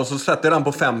nästa, och så sätter jag den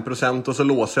på 5% och så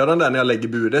låser jag den där när jag lägger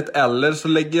budet. Eller så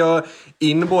lägger jag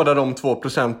in båda de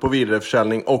 2% på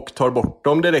vidareförsäljning och tar bort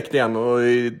dem direkt igen och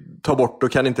tar bort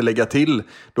och kan inte lägga till.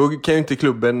 Då kan ju inte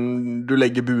klubben du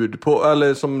lägger bud på,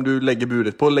 eller som du lägger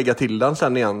budet på, lägga till den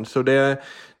sen igen. Så det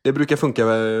brukar funka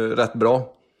rätt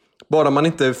bra. Bara man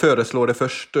inte föreslår det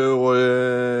först och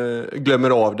glömmer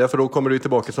av det, för då kommer det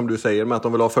tillbaka som du säger med att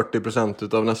de vill ha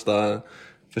 40% av nästa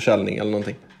försäljning eller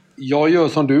någonting. Jag gör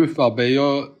som du, Fabbe.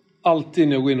 Alltid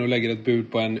när jag går in och lägger ett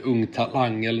bud på en ung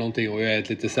talang eller någonting och jag är ett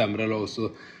lite sämre då, så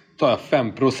tar jag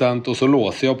 5% och så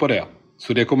låser jag på det.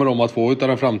 Så det kommer de att få utav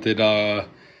den framtida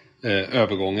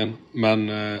övergången. Men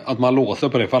att man låser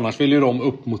på det, för annars vill ju de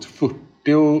upp mot 40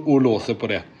 och låser på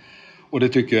det. Och det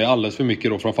tycker jag är alldeles för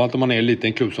mycket då. Framförallt om man är en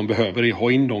liten klubb som behöver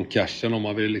ha in de cashen om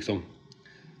man vill liksom,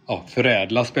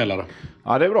 förädla spelare.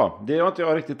 Ja, det är bra. Det har inte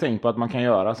jag riktigt tänkt på att man kan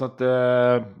göra. Så att,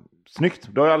 snyggt.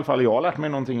 Då har i alla fall jag lärt mig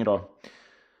någonting idag.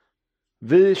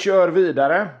 Vi kör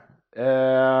vidare.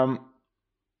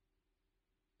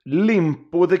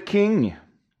 Limpo the King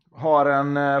har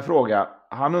en fråga.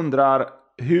 Han undrar,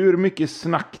 hur mycket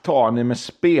snack tar ni med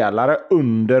spelare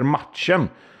under matchen?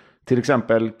 Till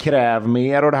exempel kräv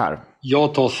mer och det här.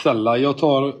 Jag tar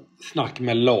snack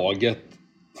med laget.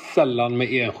 Sällan med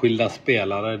enskilda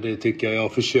spelare. Det tycker jag har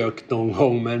försökt någon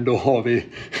gång, men då har vi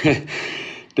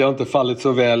det har inte fallit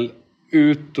så väl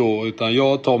ut då, utan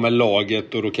jag tar med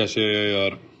laget och då kanske jag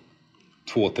gör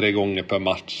 2-3 gånger per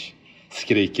match.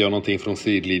 Skriker jag någonting från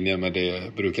sidlinjen, men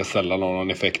det brukar sällan ha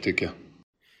någon effekt tycker jag.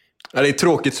 Ja, det är ett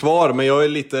tråkigt svar, men jag är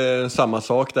lite samma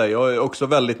sak där. Jag är också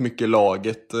väldigt mycket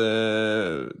laget,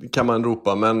 kan man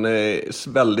ropa, men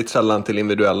väldigt sällan till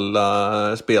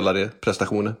individuella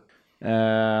spelarprestationer.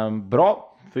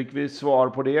 Bra, fick vi svar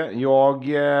på det. Jag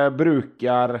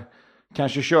brukar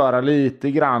kanske köra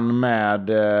lite grann med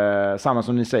samma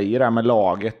som ni säger där med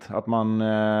laget. Att man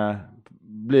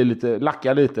blir lite,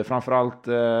 lackar lite, framförallt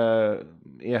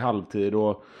i halvtid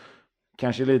och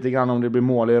kanske lite grann om det blir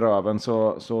mål i röven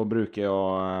så brukar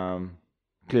jag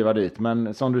kliva dit.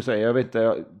 Men som du säger,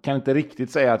 jag kan inte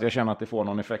riktigt säga att jag känner att det får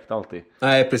någon effekt alltid.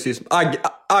 Nej, precis.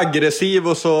 Aggressiv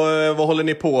och så, vad håller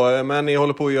ni på med? Ni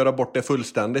håller på att göra bort det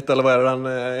fullständigt, eller vad är det den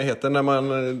heter när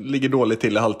man ligger dåligt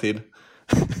till i halvtid?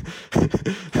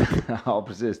 Ja,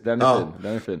 precis. Den är fin.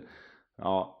 Den är fin.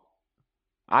 Ja.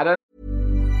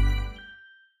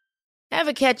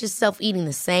 Ever catch yourself eating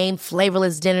the same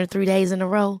flavorless dinner 3 days in a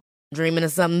row? Dreaming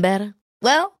of something better?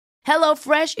 Well,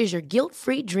 HelloFresh is your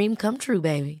guilt-free dream come true,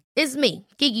 baby. It's me,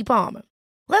 Keke Palmer.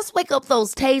 Let's wake up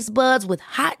those taste buds with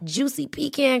hot, juicy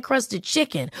pecan-crusted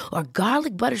chicken or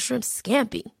garlic butter shrimp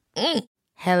scampi.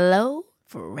 Hello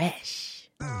Fresh.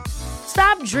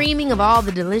 Stop dreaming of all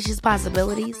the delicious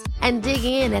possibilities and dig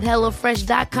in at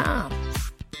HelloFresh.com.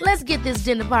 Let's get this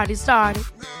dinner party started.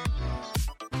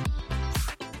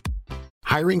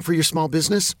 Hiring for your small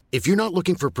business? If you're not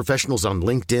looking for professionals on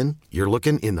LinkedIn, you're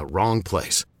looking in the wrong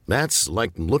place. That's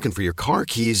like looking for your car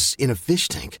keys in a fish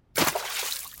tank.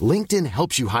 LinkedIn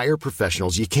helps you hire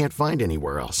professionals you can't find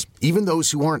anywhere else, even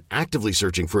those who aren't actively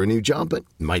searching for a new job but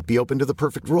might be open to the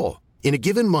perfect role. In a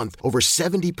given month, over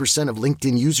 70% of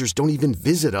LinkedIn users don't even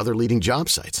visit other leading job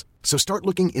sites. So start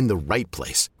looking in the right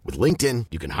place. With LinkedIn,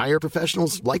 you can hire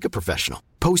professionals like a professional.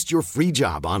 Post your free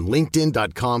job on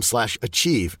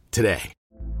linkedin.com/achieve today.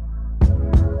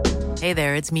 Hey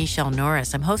there, it's Michelle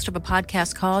Norris. I'm host of a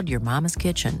podcast called Your Mama's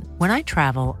Kitchen. When I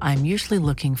travel, I'm usually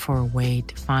looking for a way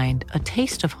to find a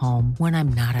taste of home when I'm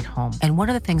not at home. And one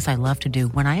of the things I love to do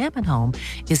when I am at home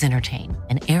is entertain.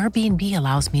 And Airbnb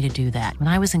allows me to do that. When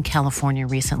I was in California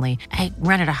recently, I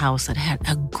rented a house that had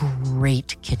a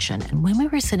great kitchen. And when we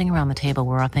were sitting around the table, we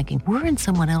were all thinking, we're in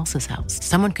someone else's house.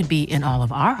 Someone could be in all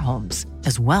of our homes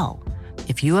as well.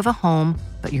 If you have a home,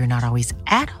 but you're not always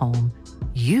at home,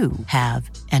 you have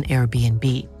an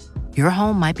Airbnb. Your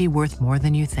home might be worth more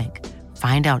than you think.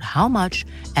 Find out how much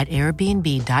at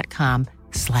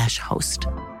airbnb.com/host.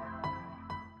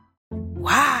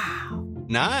 Wow.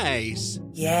 Nice.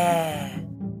 Yeah.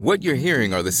 What you're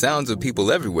hearing are the sounds of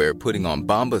people everywhere putting on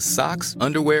Bombas socks,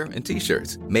 underwear, and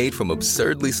T-shirts made from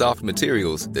absurdly soft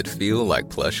materials that feel like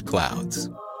plush clouds.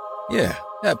 Yeah,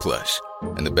 that plush.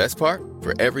 And the best part?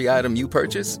 For every item you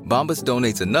purchase, Bombas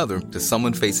donates another to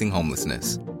someone facing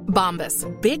homelessness. Bombas.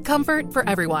 Big comfort for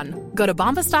everyone. Go to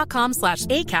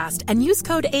bombas.com/ACAST and use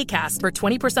code ACAST for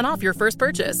 20% off your first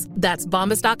purchase. That's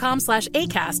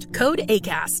bombas.com/ACAST. Code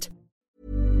ACAST.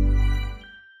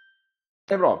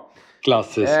 Det är bra.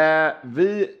 Klassiskt.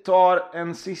 Vi tar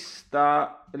en sista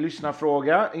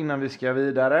lyssnarfråga innan vi ska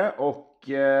vidare. Och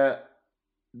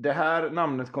Det här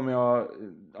namnet kommer jag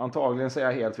antagligen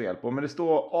säga helt fel på. Men det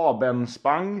står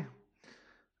Abenspang.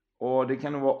 Och det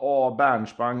kan nog vara A.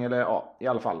 Bernspang eller ja, i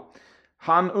alla fall.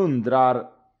 Han undrar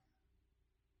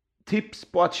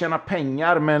tips på att tjäna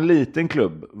pengar med en liten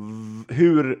klubb.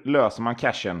 Hur löser man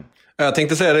cashen? Jag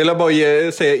tänkte säga det, eller bara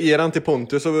ge den till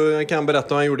Pontus så kan han berätta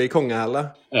vad han gjorde i Kongahalla.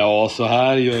 Ja, så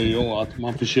här gör jag att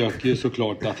man försöker ju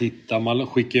såklart att hitta, man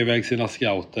skickar iväg sina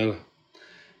scouter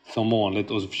som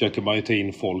vanligt och så försöker man ju ta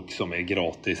in folk som är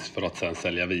gratis för att sen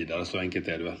sälja vidare. Så enkelt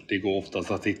är det väl. Det går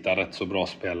oftast att hitta rätt så bra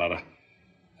spelare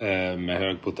med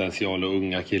hög potential och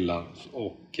unga killar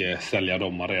och sälja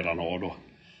dem man redan har då.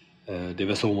 Det är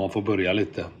väl så man får börja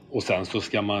lite. Och sen så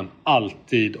ska man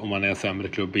alltid, om man är en sämre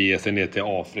klubb, ge sig ner till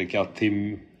Afrika,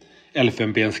 till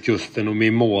Elfenbenskusten och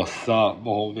Mimosa.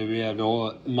 Vad har vi? Vi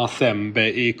har Mazembe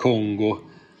i Kongo,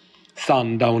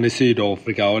 Sundown i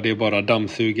Sydafrika, och det är bara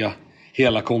dammsuga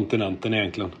hela kontinenten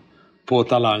egentligen på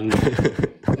talang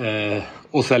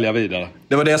och sälja vidare.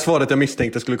 Det var det svaret jag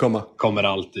misstänkte skulle komma. Kommer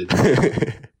alltid.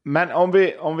 Men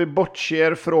om vi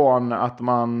bortser från att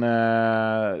man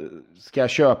ska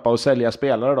köpa och sälja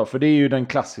spelare då, för det är ju den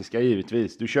klassiska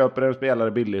givetvis. Du köper en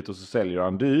spelare billigt och så säljer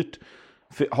han dyrt.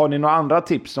 Har ni några andra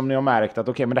tips som ni har märkt att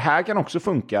okej, men det här kan också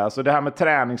funka? Alltså det här med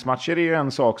träningsmatcher är ju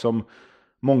en sak som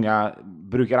många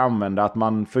brukar använda, att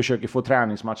man försöker få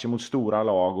träningsmatcher mot stora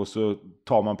lag och så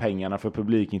tar man pengarna för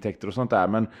publikintäkter och sånt där.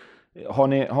 Men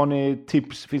har ni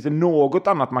tips? Finns det något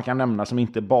annat man kan nämna som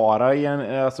inte bara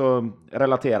är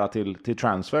relaterat till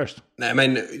transfers? Nej,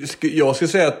 men jag skulle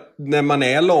säga att när man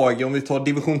är lag, om vi tar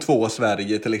division 2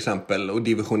 Sverige till exempel och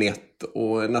division 1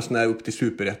 och nästan är upp till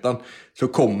superettan, så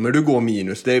kommer du gå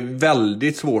minus. Det är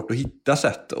väldigt svårt att hitta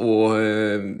sätt och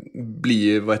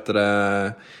bli,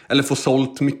 eller få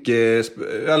sålt mycket,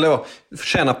 eller ja,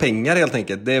 tjäna pengar helt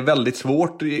enkelt. Det är väldigt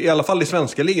svårt, i alla fall i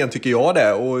svenska ligan tycker jag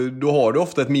det, och då har du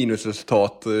ofta ett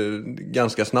minusresultat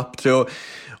ganska snabbt. Så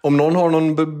om någon har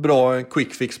någon bra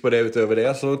quick fix på det utöver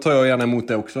det, så tar jag gärna emot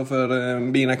det också, för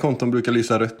mina konton brukar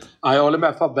lysa rött. Ja, jag håller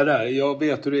med Fabbe där. Jag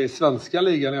vet hur det är i svenska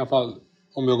ligan i alla fall.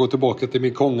 Om jag går tillbaka till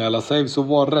min Kongahalla-save, så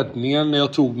var räddningen när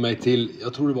jag tog mig till,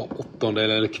 jag tror det var 8:e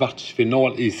eller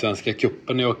kvartsfinal i Svenska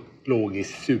cupen när jag låg i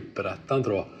superettan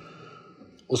tror jag.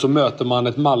 Och så möter man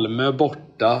ett Malmö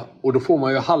borta och då får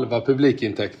man ju halva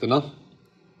publikintäkterna.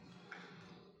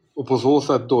 Och på så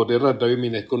sätt då, det räddar ju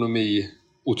min ekonomi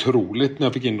otroligt när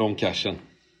jag fick in de cashen.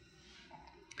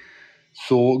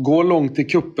 Så gå långt i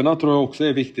kupperna tror jag också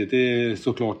är viktigt. Det är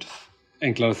såklart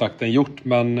enklare sagt än gjort,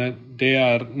 men det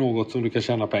är något som du kan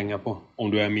tjäna pengar på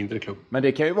om du är en mindre klubb. Men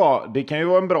det kan ju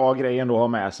vara en bra grej ändå att ha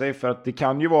med sig, för att det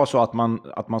kan ju vara så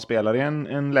att man spelar i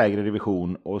en lägre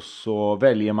division och så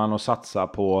väljer man att satsa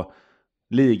på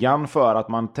ligan för att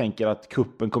man tänker att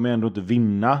kuppen kommer ändå inte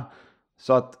vinna.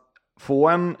 Så att få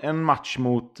en match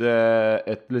mot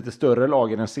ett lite större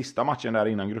lag i den sista matchen där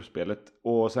innan gruppspelet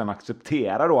och sen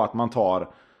acceptera då att man tar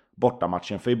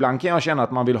bortamatchen. För ibland kan jag känna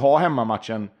att man vill ha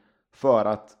hemmamatchen för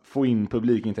att få in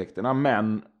publikintäkterna,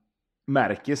 men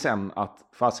märker sen att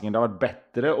fasiken, det har varit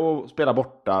bättre att spela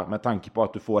borta med tanke på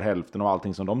att du får hälften av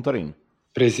allting som de tar in.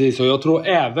 Precis, och jag tror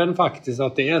även faktiskt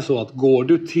att det är så att går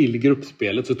du till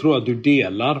gruppspelet så tror jag att du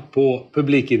delar på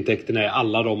publikintäkterna i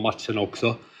alla de matcherna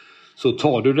också. Så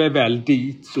tar du dig väl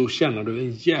dit så tjänar du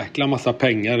en jäkla massa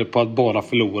pengar på att bara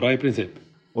förlora i princip.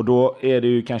 Och då är det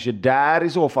ju kanske där i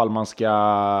så fall man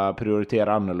ska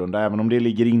prioritera annorlunda. Även om det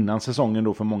ligger innan säsongen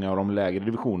då för många av de lägre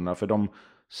divisionerna. För de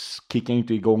kickar ju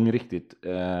inte igång riktigt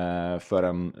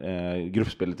förrän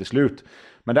gruppspelet är slut.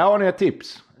 Men där har ni ett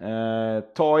tips.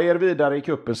 Ta er vidare i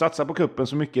kuppen. Satsa på kuppen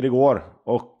så mycket det går.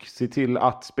 Och se till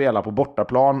att spela på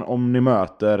bortaplan om ni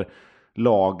möter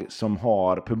lag som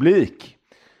har publik.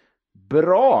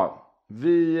 Bra!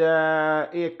 Vi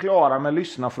är klara med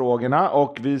lyssnarfrågorna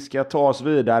och vi ska ta oss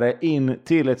vidare in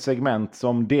till ett segment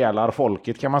som delar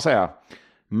folket kan man säga.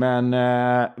 Men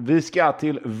vi ska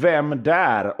till Vem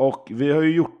där? Och vi har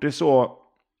ju gjort det så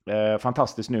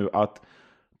fantastiskt nu att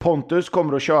Pontus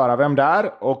kommer att köra Vem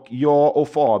där? Och jag och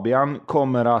Fabian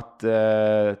kommer att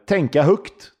tänka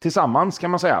högt tillsammans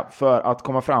kan man säga för att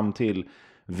komma fram till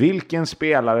vilken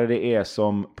spelare det är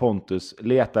som Pontus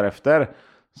letar efter.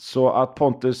 Så att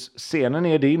Pontus, scenen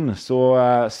är din, så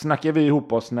snackar vi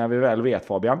ihop oss när vi väl vet,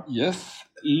 Fabian. Yes,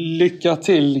 lycka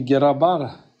till grabbar.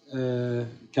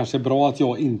 Kanske bra att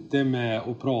jag inte är med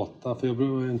och pratar, för jag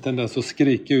har en tendens att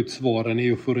skrika ut svaren i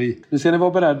eufori. Nu ska ni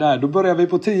vara beredda här, då börjar vi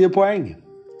på 10 poäng.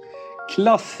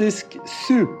 Klassisk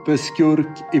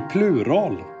superskurk i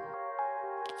plural.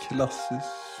 Klassisk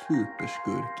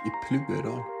superskurk i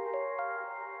plural.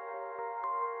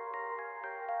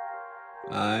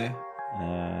 Nej,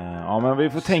 Ja, men vi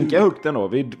får tänka högt ändå.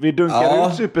 Vi dunkar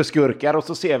ut superskurkar och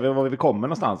så ser vi var vi kommer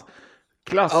någonstans.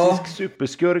 Klassisk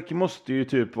superskurk måste ju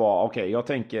typ vara... Okej, jag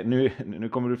tänker... Nu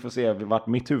kommer du få se vart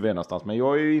mitt huvud är någonstans. Men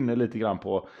jag är ju inne lite grann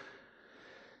på...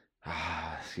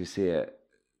 Ska vi se...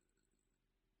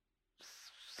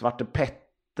 Svarte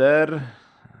Petter.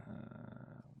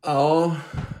 Ja.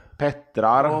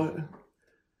 Pettrar. Ja.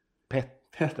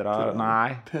 Pettrar.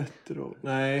 Nej. Petro.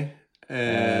 Nej.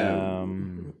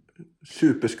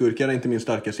 Superskurkar är inte min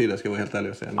starka sida, ska jag vara helt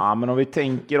ärlig och säga. Ja, men om vi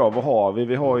tänker då, vad har vi?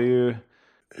 Vi har ju...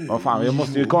 Vad fan, vi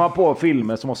måste ju komma på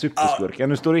filmer som har superskurkar.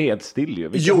 Nu står det helt still ju.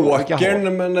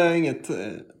 Jokern, men det är inget...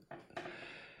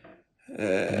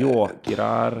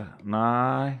 Jokrar.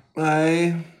 Nej.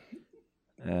 Nej.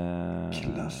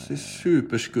 Klassisk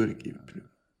superskurk.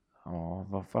 Ja,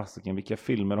 vad fasiken, vilka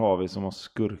filmer har vi som har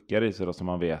skurkar i sig då, som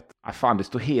man vet? Fan, det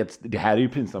står helt... Det här är ju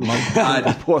pinsamt.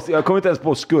 Jag kommer inte ens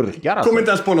på skurkar alltså. Kommer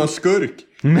inte ens på någon skurk.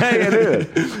 Nej, eller hur?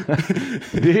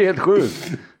 Det är helt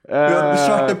sjukt.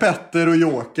 Svarte Petter och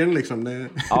Jokern liksom. Det...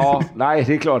 Ja, nej,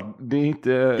 det är klart. Det är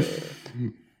inte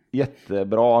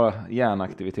jättebra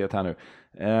hjärnaktivitet här nu.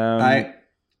 Nej.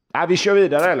 Vi kör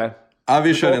vidare, eller? Ja,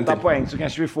 vi kör 8 poäng så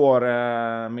kanske vi får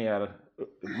mer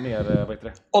vad heter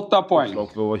det? 8 poäng.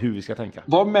 På hur vi ska tänka.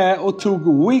 Var med och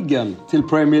tog Wigan till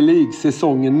Premier League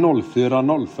säsongen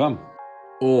 04-05.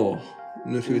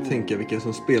 Nu ska vi tänka vilka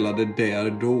som spelade där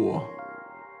då.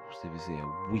 Ska vi se,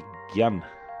 Wigan.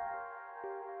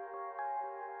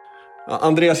 Ja,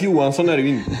 Andreas Johansson är det ju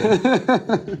inte.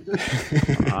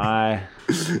 Nej.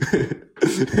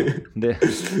 Det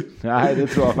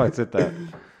tror jag faktiskt inte.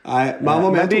 Nej, men han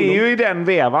var med. Men det är ju i den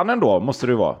vevan ändå, måste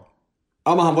det vara.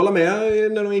 Ja, men han var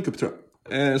med när de gick upp, tror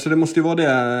jag. Så det måste ju vara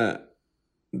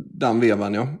den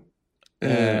vevan, ja.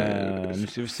 Nu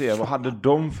ska vi se, vad hade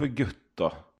de för gutt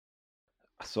då?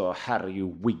 Alltså,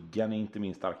 Wigan är inte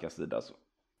min starka sida. Alltså.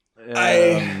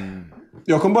 Nej.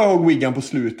 Jag kommer bara ihåg Wigan på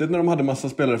slutet när de hade massa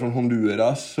spelare från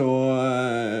Honduras och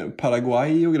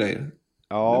Paraguay och grejer.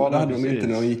 Ja, det hade de inte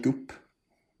när de gick upp.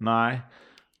 Nej.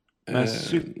 Men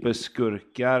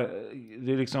superskurkar,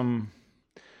 det är liksom...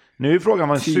 Nu är frågan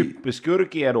vad en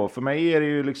superskurk är då. För mig är det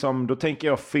ju liksom, då tänker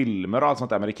jag filmer och allt sånt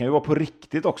där. Men det kan ju vara på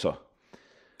riktigt också.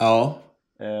 Ja.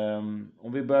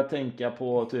 Om vi börjar tänka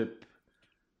på typ...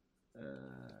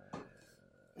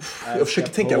 jag försöker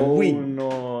tänka Win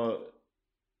och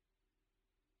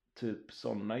typ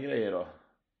sådana grejer då.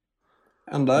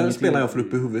 Enda spelare jag får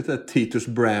upp i huvudet är Titus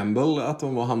Bramble, att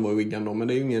han var i Wigan då, men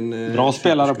det är ju ingen bra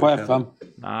spelare på FM.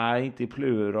 Nej,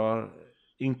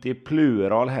 inte i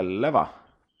plural heller, va?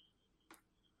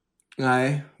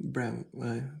 Nej,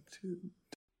 nej.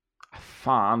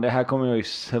 Fan, det här kommer jag ju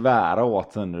svära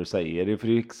åt när du säger det, för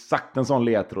det är exakt en sån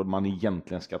ledtråd man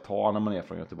egentligen ska ta när man är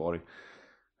från Göteborg.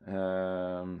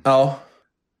 Ja.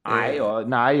 Nej,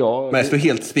 jag... Men jag står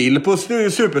helt still på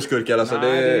superskurkar. Alltså.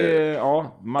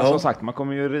 Som sagt, man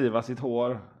kommer ju riva sitt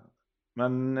hår.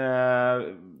 Men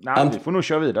vi får nog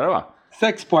köra vidare, va?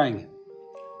 6 poäng.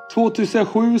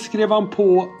 2007 skrev han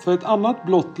på för ett annat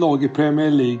blått lag i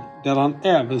Premier League där han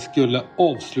även skulle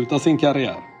avsluta sin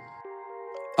karriär.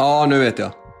 Ja, nu vet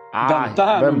jag. Vänta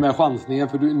här med chansningen,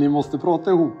 för ni måste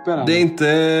prata ihop er. Det är inte...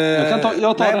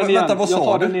 Jag tar den igen. Vänta, vad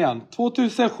sa du? Den igen.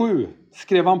 2007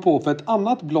 skrev han på för ett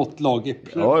annat blått lag i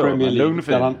Premier League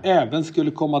där han även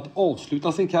skulle komma att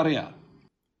avsluta sin karriär.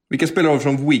 Vilka spelare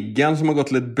från Wigan som har gått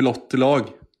till ett blått lag?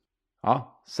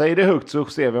 Ja, säg det högt så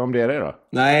ser vi om det är det då.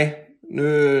 Nej,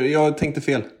 jag tänkte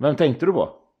fel. Vem tänkte du på?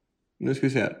 Nu ska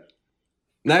vi se här.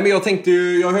 Nej, men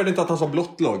jag hörde inte att han sa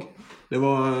blått lag. Det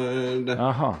var det.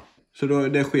 Aha. Så då,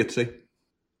 det sket sig.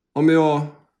 Om jag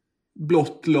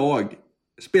blått lag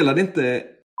spelade inte...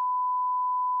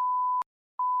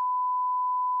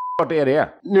 Vart är det?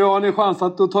 Nu har ni chans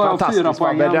att då tar jag 4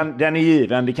 poäng. Den är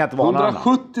given, det kan inte vara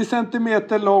 170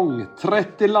 centimeter lång,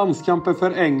 30 landskamper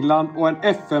för England och en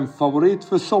FN-favorit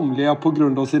för somliga på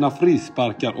grund av sina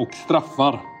frisparkar och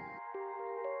straffar.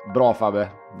 Bra, Fabbe.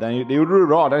 Det gjorde du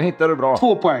bra, den hittade du bra.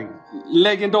 2 poäng.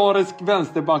 Legendarisk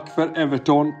vänsterback för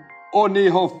Everton. Och ni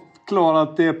har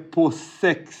klarat det på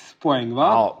 6 poäng, va?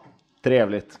 Ja,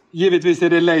 trevligt. Givetvis är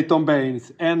det Leighton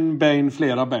Baines. En Bain,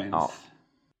 flera Baines.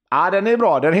 Ja, den är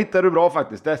bra. Den hittar du bra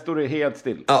faktiskt. Där står det helt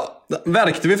still. Ja,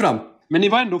 verkte vi fram. Men ni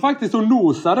var ändå faktiskt och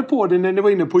nosade på det när ni var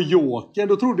inne på Jokern.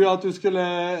 Då trodde jag att du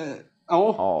skulle...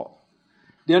 Ja.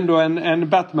 Det är ändå en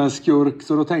Batman-skurk.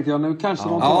 Så då tänkte jag, nu kanske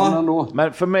de tar den ändå.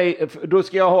 Men för mig, då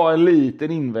ska jag ha en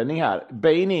liten invändning här.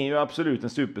 Bane är ju absolut en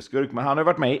superskurk. Men han har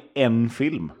varit med i en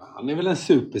film. Han är väl en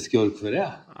superskurk för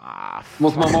det?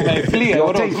 Måste man vara med i fler?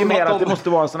 Jag tänker mer att det måste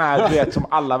vara en sån här, du vet, som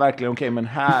alla verkligen... Okej, men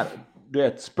här... du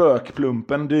vet,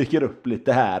 spökplumpen dyker upp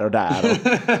lite här och där.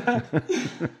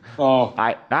 Ja.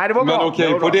 Nej, det var bra. Men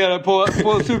okej,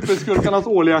 på superskurkarnas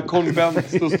årliga konvent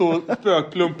så står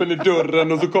spökplumpen i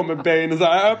dörren och så kommer Bane och så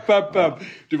här, upp.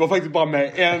 Du var faktiskt bara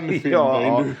med i en film,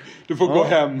 Bane. Du får gå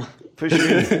hem.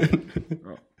 Försvinn.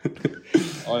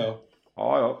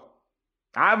 Ja.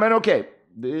 Nej, men okej.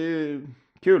 Det är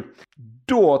kul.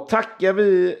 Då tackar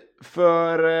vi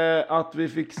för att vi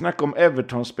fick snacka om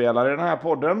Everton-spelare i den här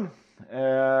podden.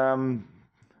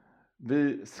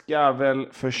 Vi ska väl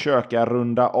försöka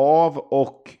runda av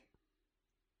och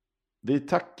vi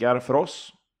tackar för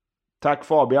oss. Tack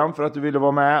Fabian för att du ville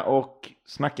vara med och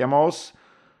snacka med oss.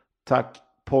 Tack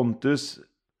Pontus.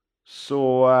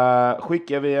 Så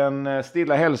skickar vi en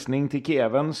stilla hälsning till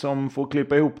Kevin som får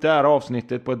klippa ihop det här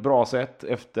avsnittet på ett bra sätt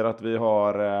efter att vi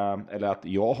har, eller att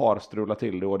jag har strulat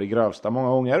till det och det grövsta många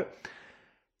gånger.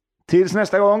 Tills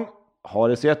nästa gång, ha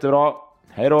det så jättebra.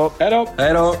 Hej då! Hej då!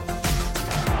 Hej då!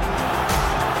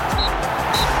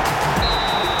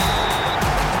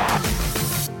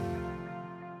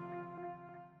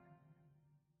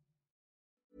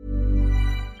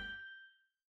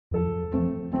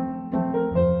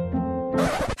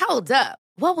 Hold up.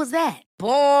 What was that?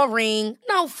 Boring.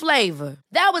 No flavor.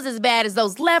 That was as bad as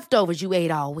those leftovers you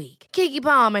ate all week. Keke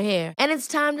Palmer here, and it's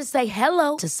time to say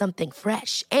hello to something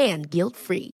fresh and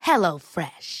guilt-free. Hello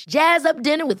Fresh. Jazz up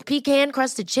dinner with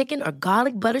pecan-crusted chicken or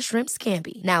garlic butter shrimp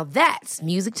scampi. Now that's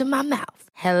music to my mouth.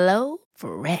 Hello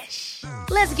Fresh.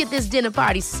 Let's get this dinner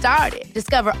party started.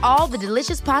 Discover all the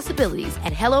delicious possibilities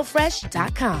at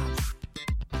HelloFresh.com.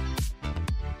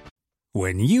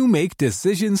 When you make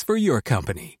decisions for your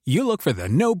company, you look for the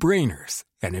no-brainers.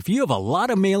 And if you have a lot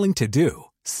of mailing to do,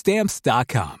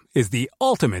 Stamps.com is the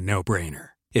ultimate no-brainer.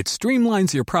 It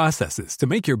streamlines your processes to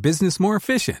make your business more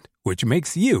efficient, which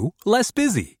makes you less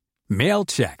busy. Mail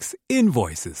checks,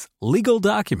 invoices, legal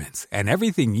documents, and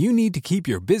everything you need to keep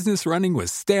your business running with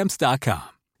Stamps.com.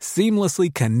 Seamlessly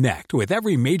connect with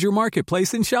every major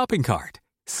marketplace and shopping cart.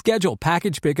 Schedule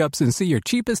package pickups and see your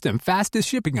cheapest and fastest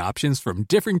shipping options from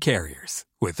different carriers.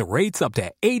 With rates up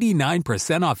to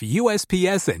 89% off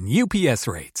USPS and UPS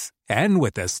rates. And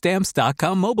with the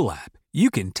Stamps.com mobile app, you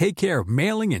can take care of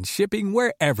mailing and shipping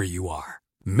wherever you are.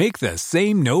 Make the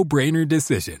same no-brainer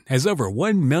decision as over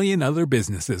 1 million other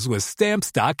businesses with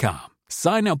Stamps.com.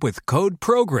 Sign up with code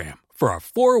PROGRAM for a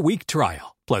 4-week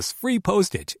trial, plus free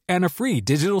postage and a free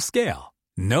digital scale.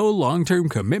 No long-term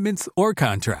commitments or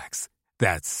contracts.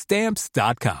 That's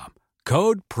Stamps.com.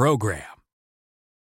 Code PROGRAM.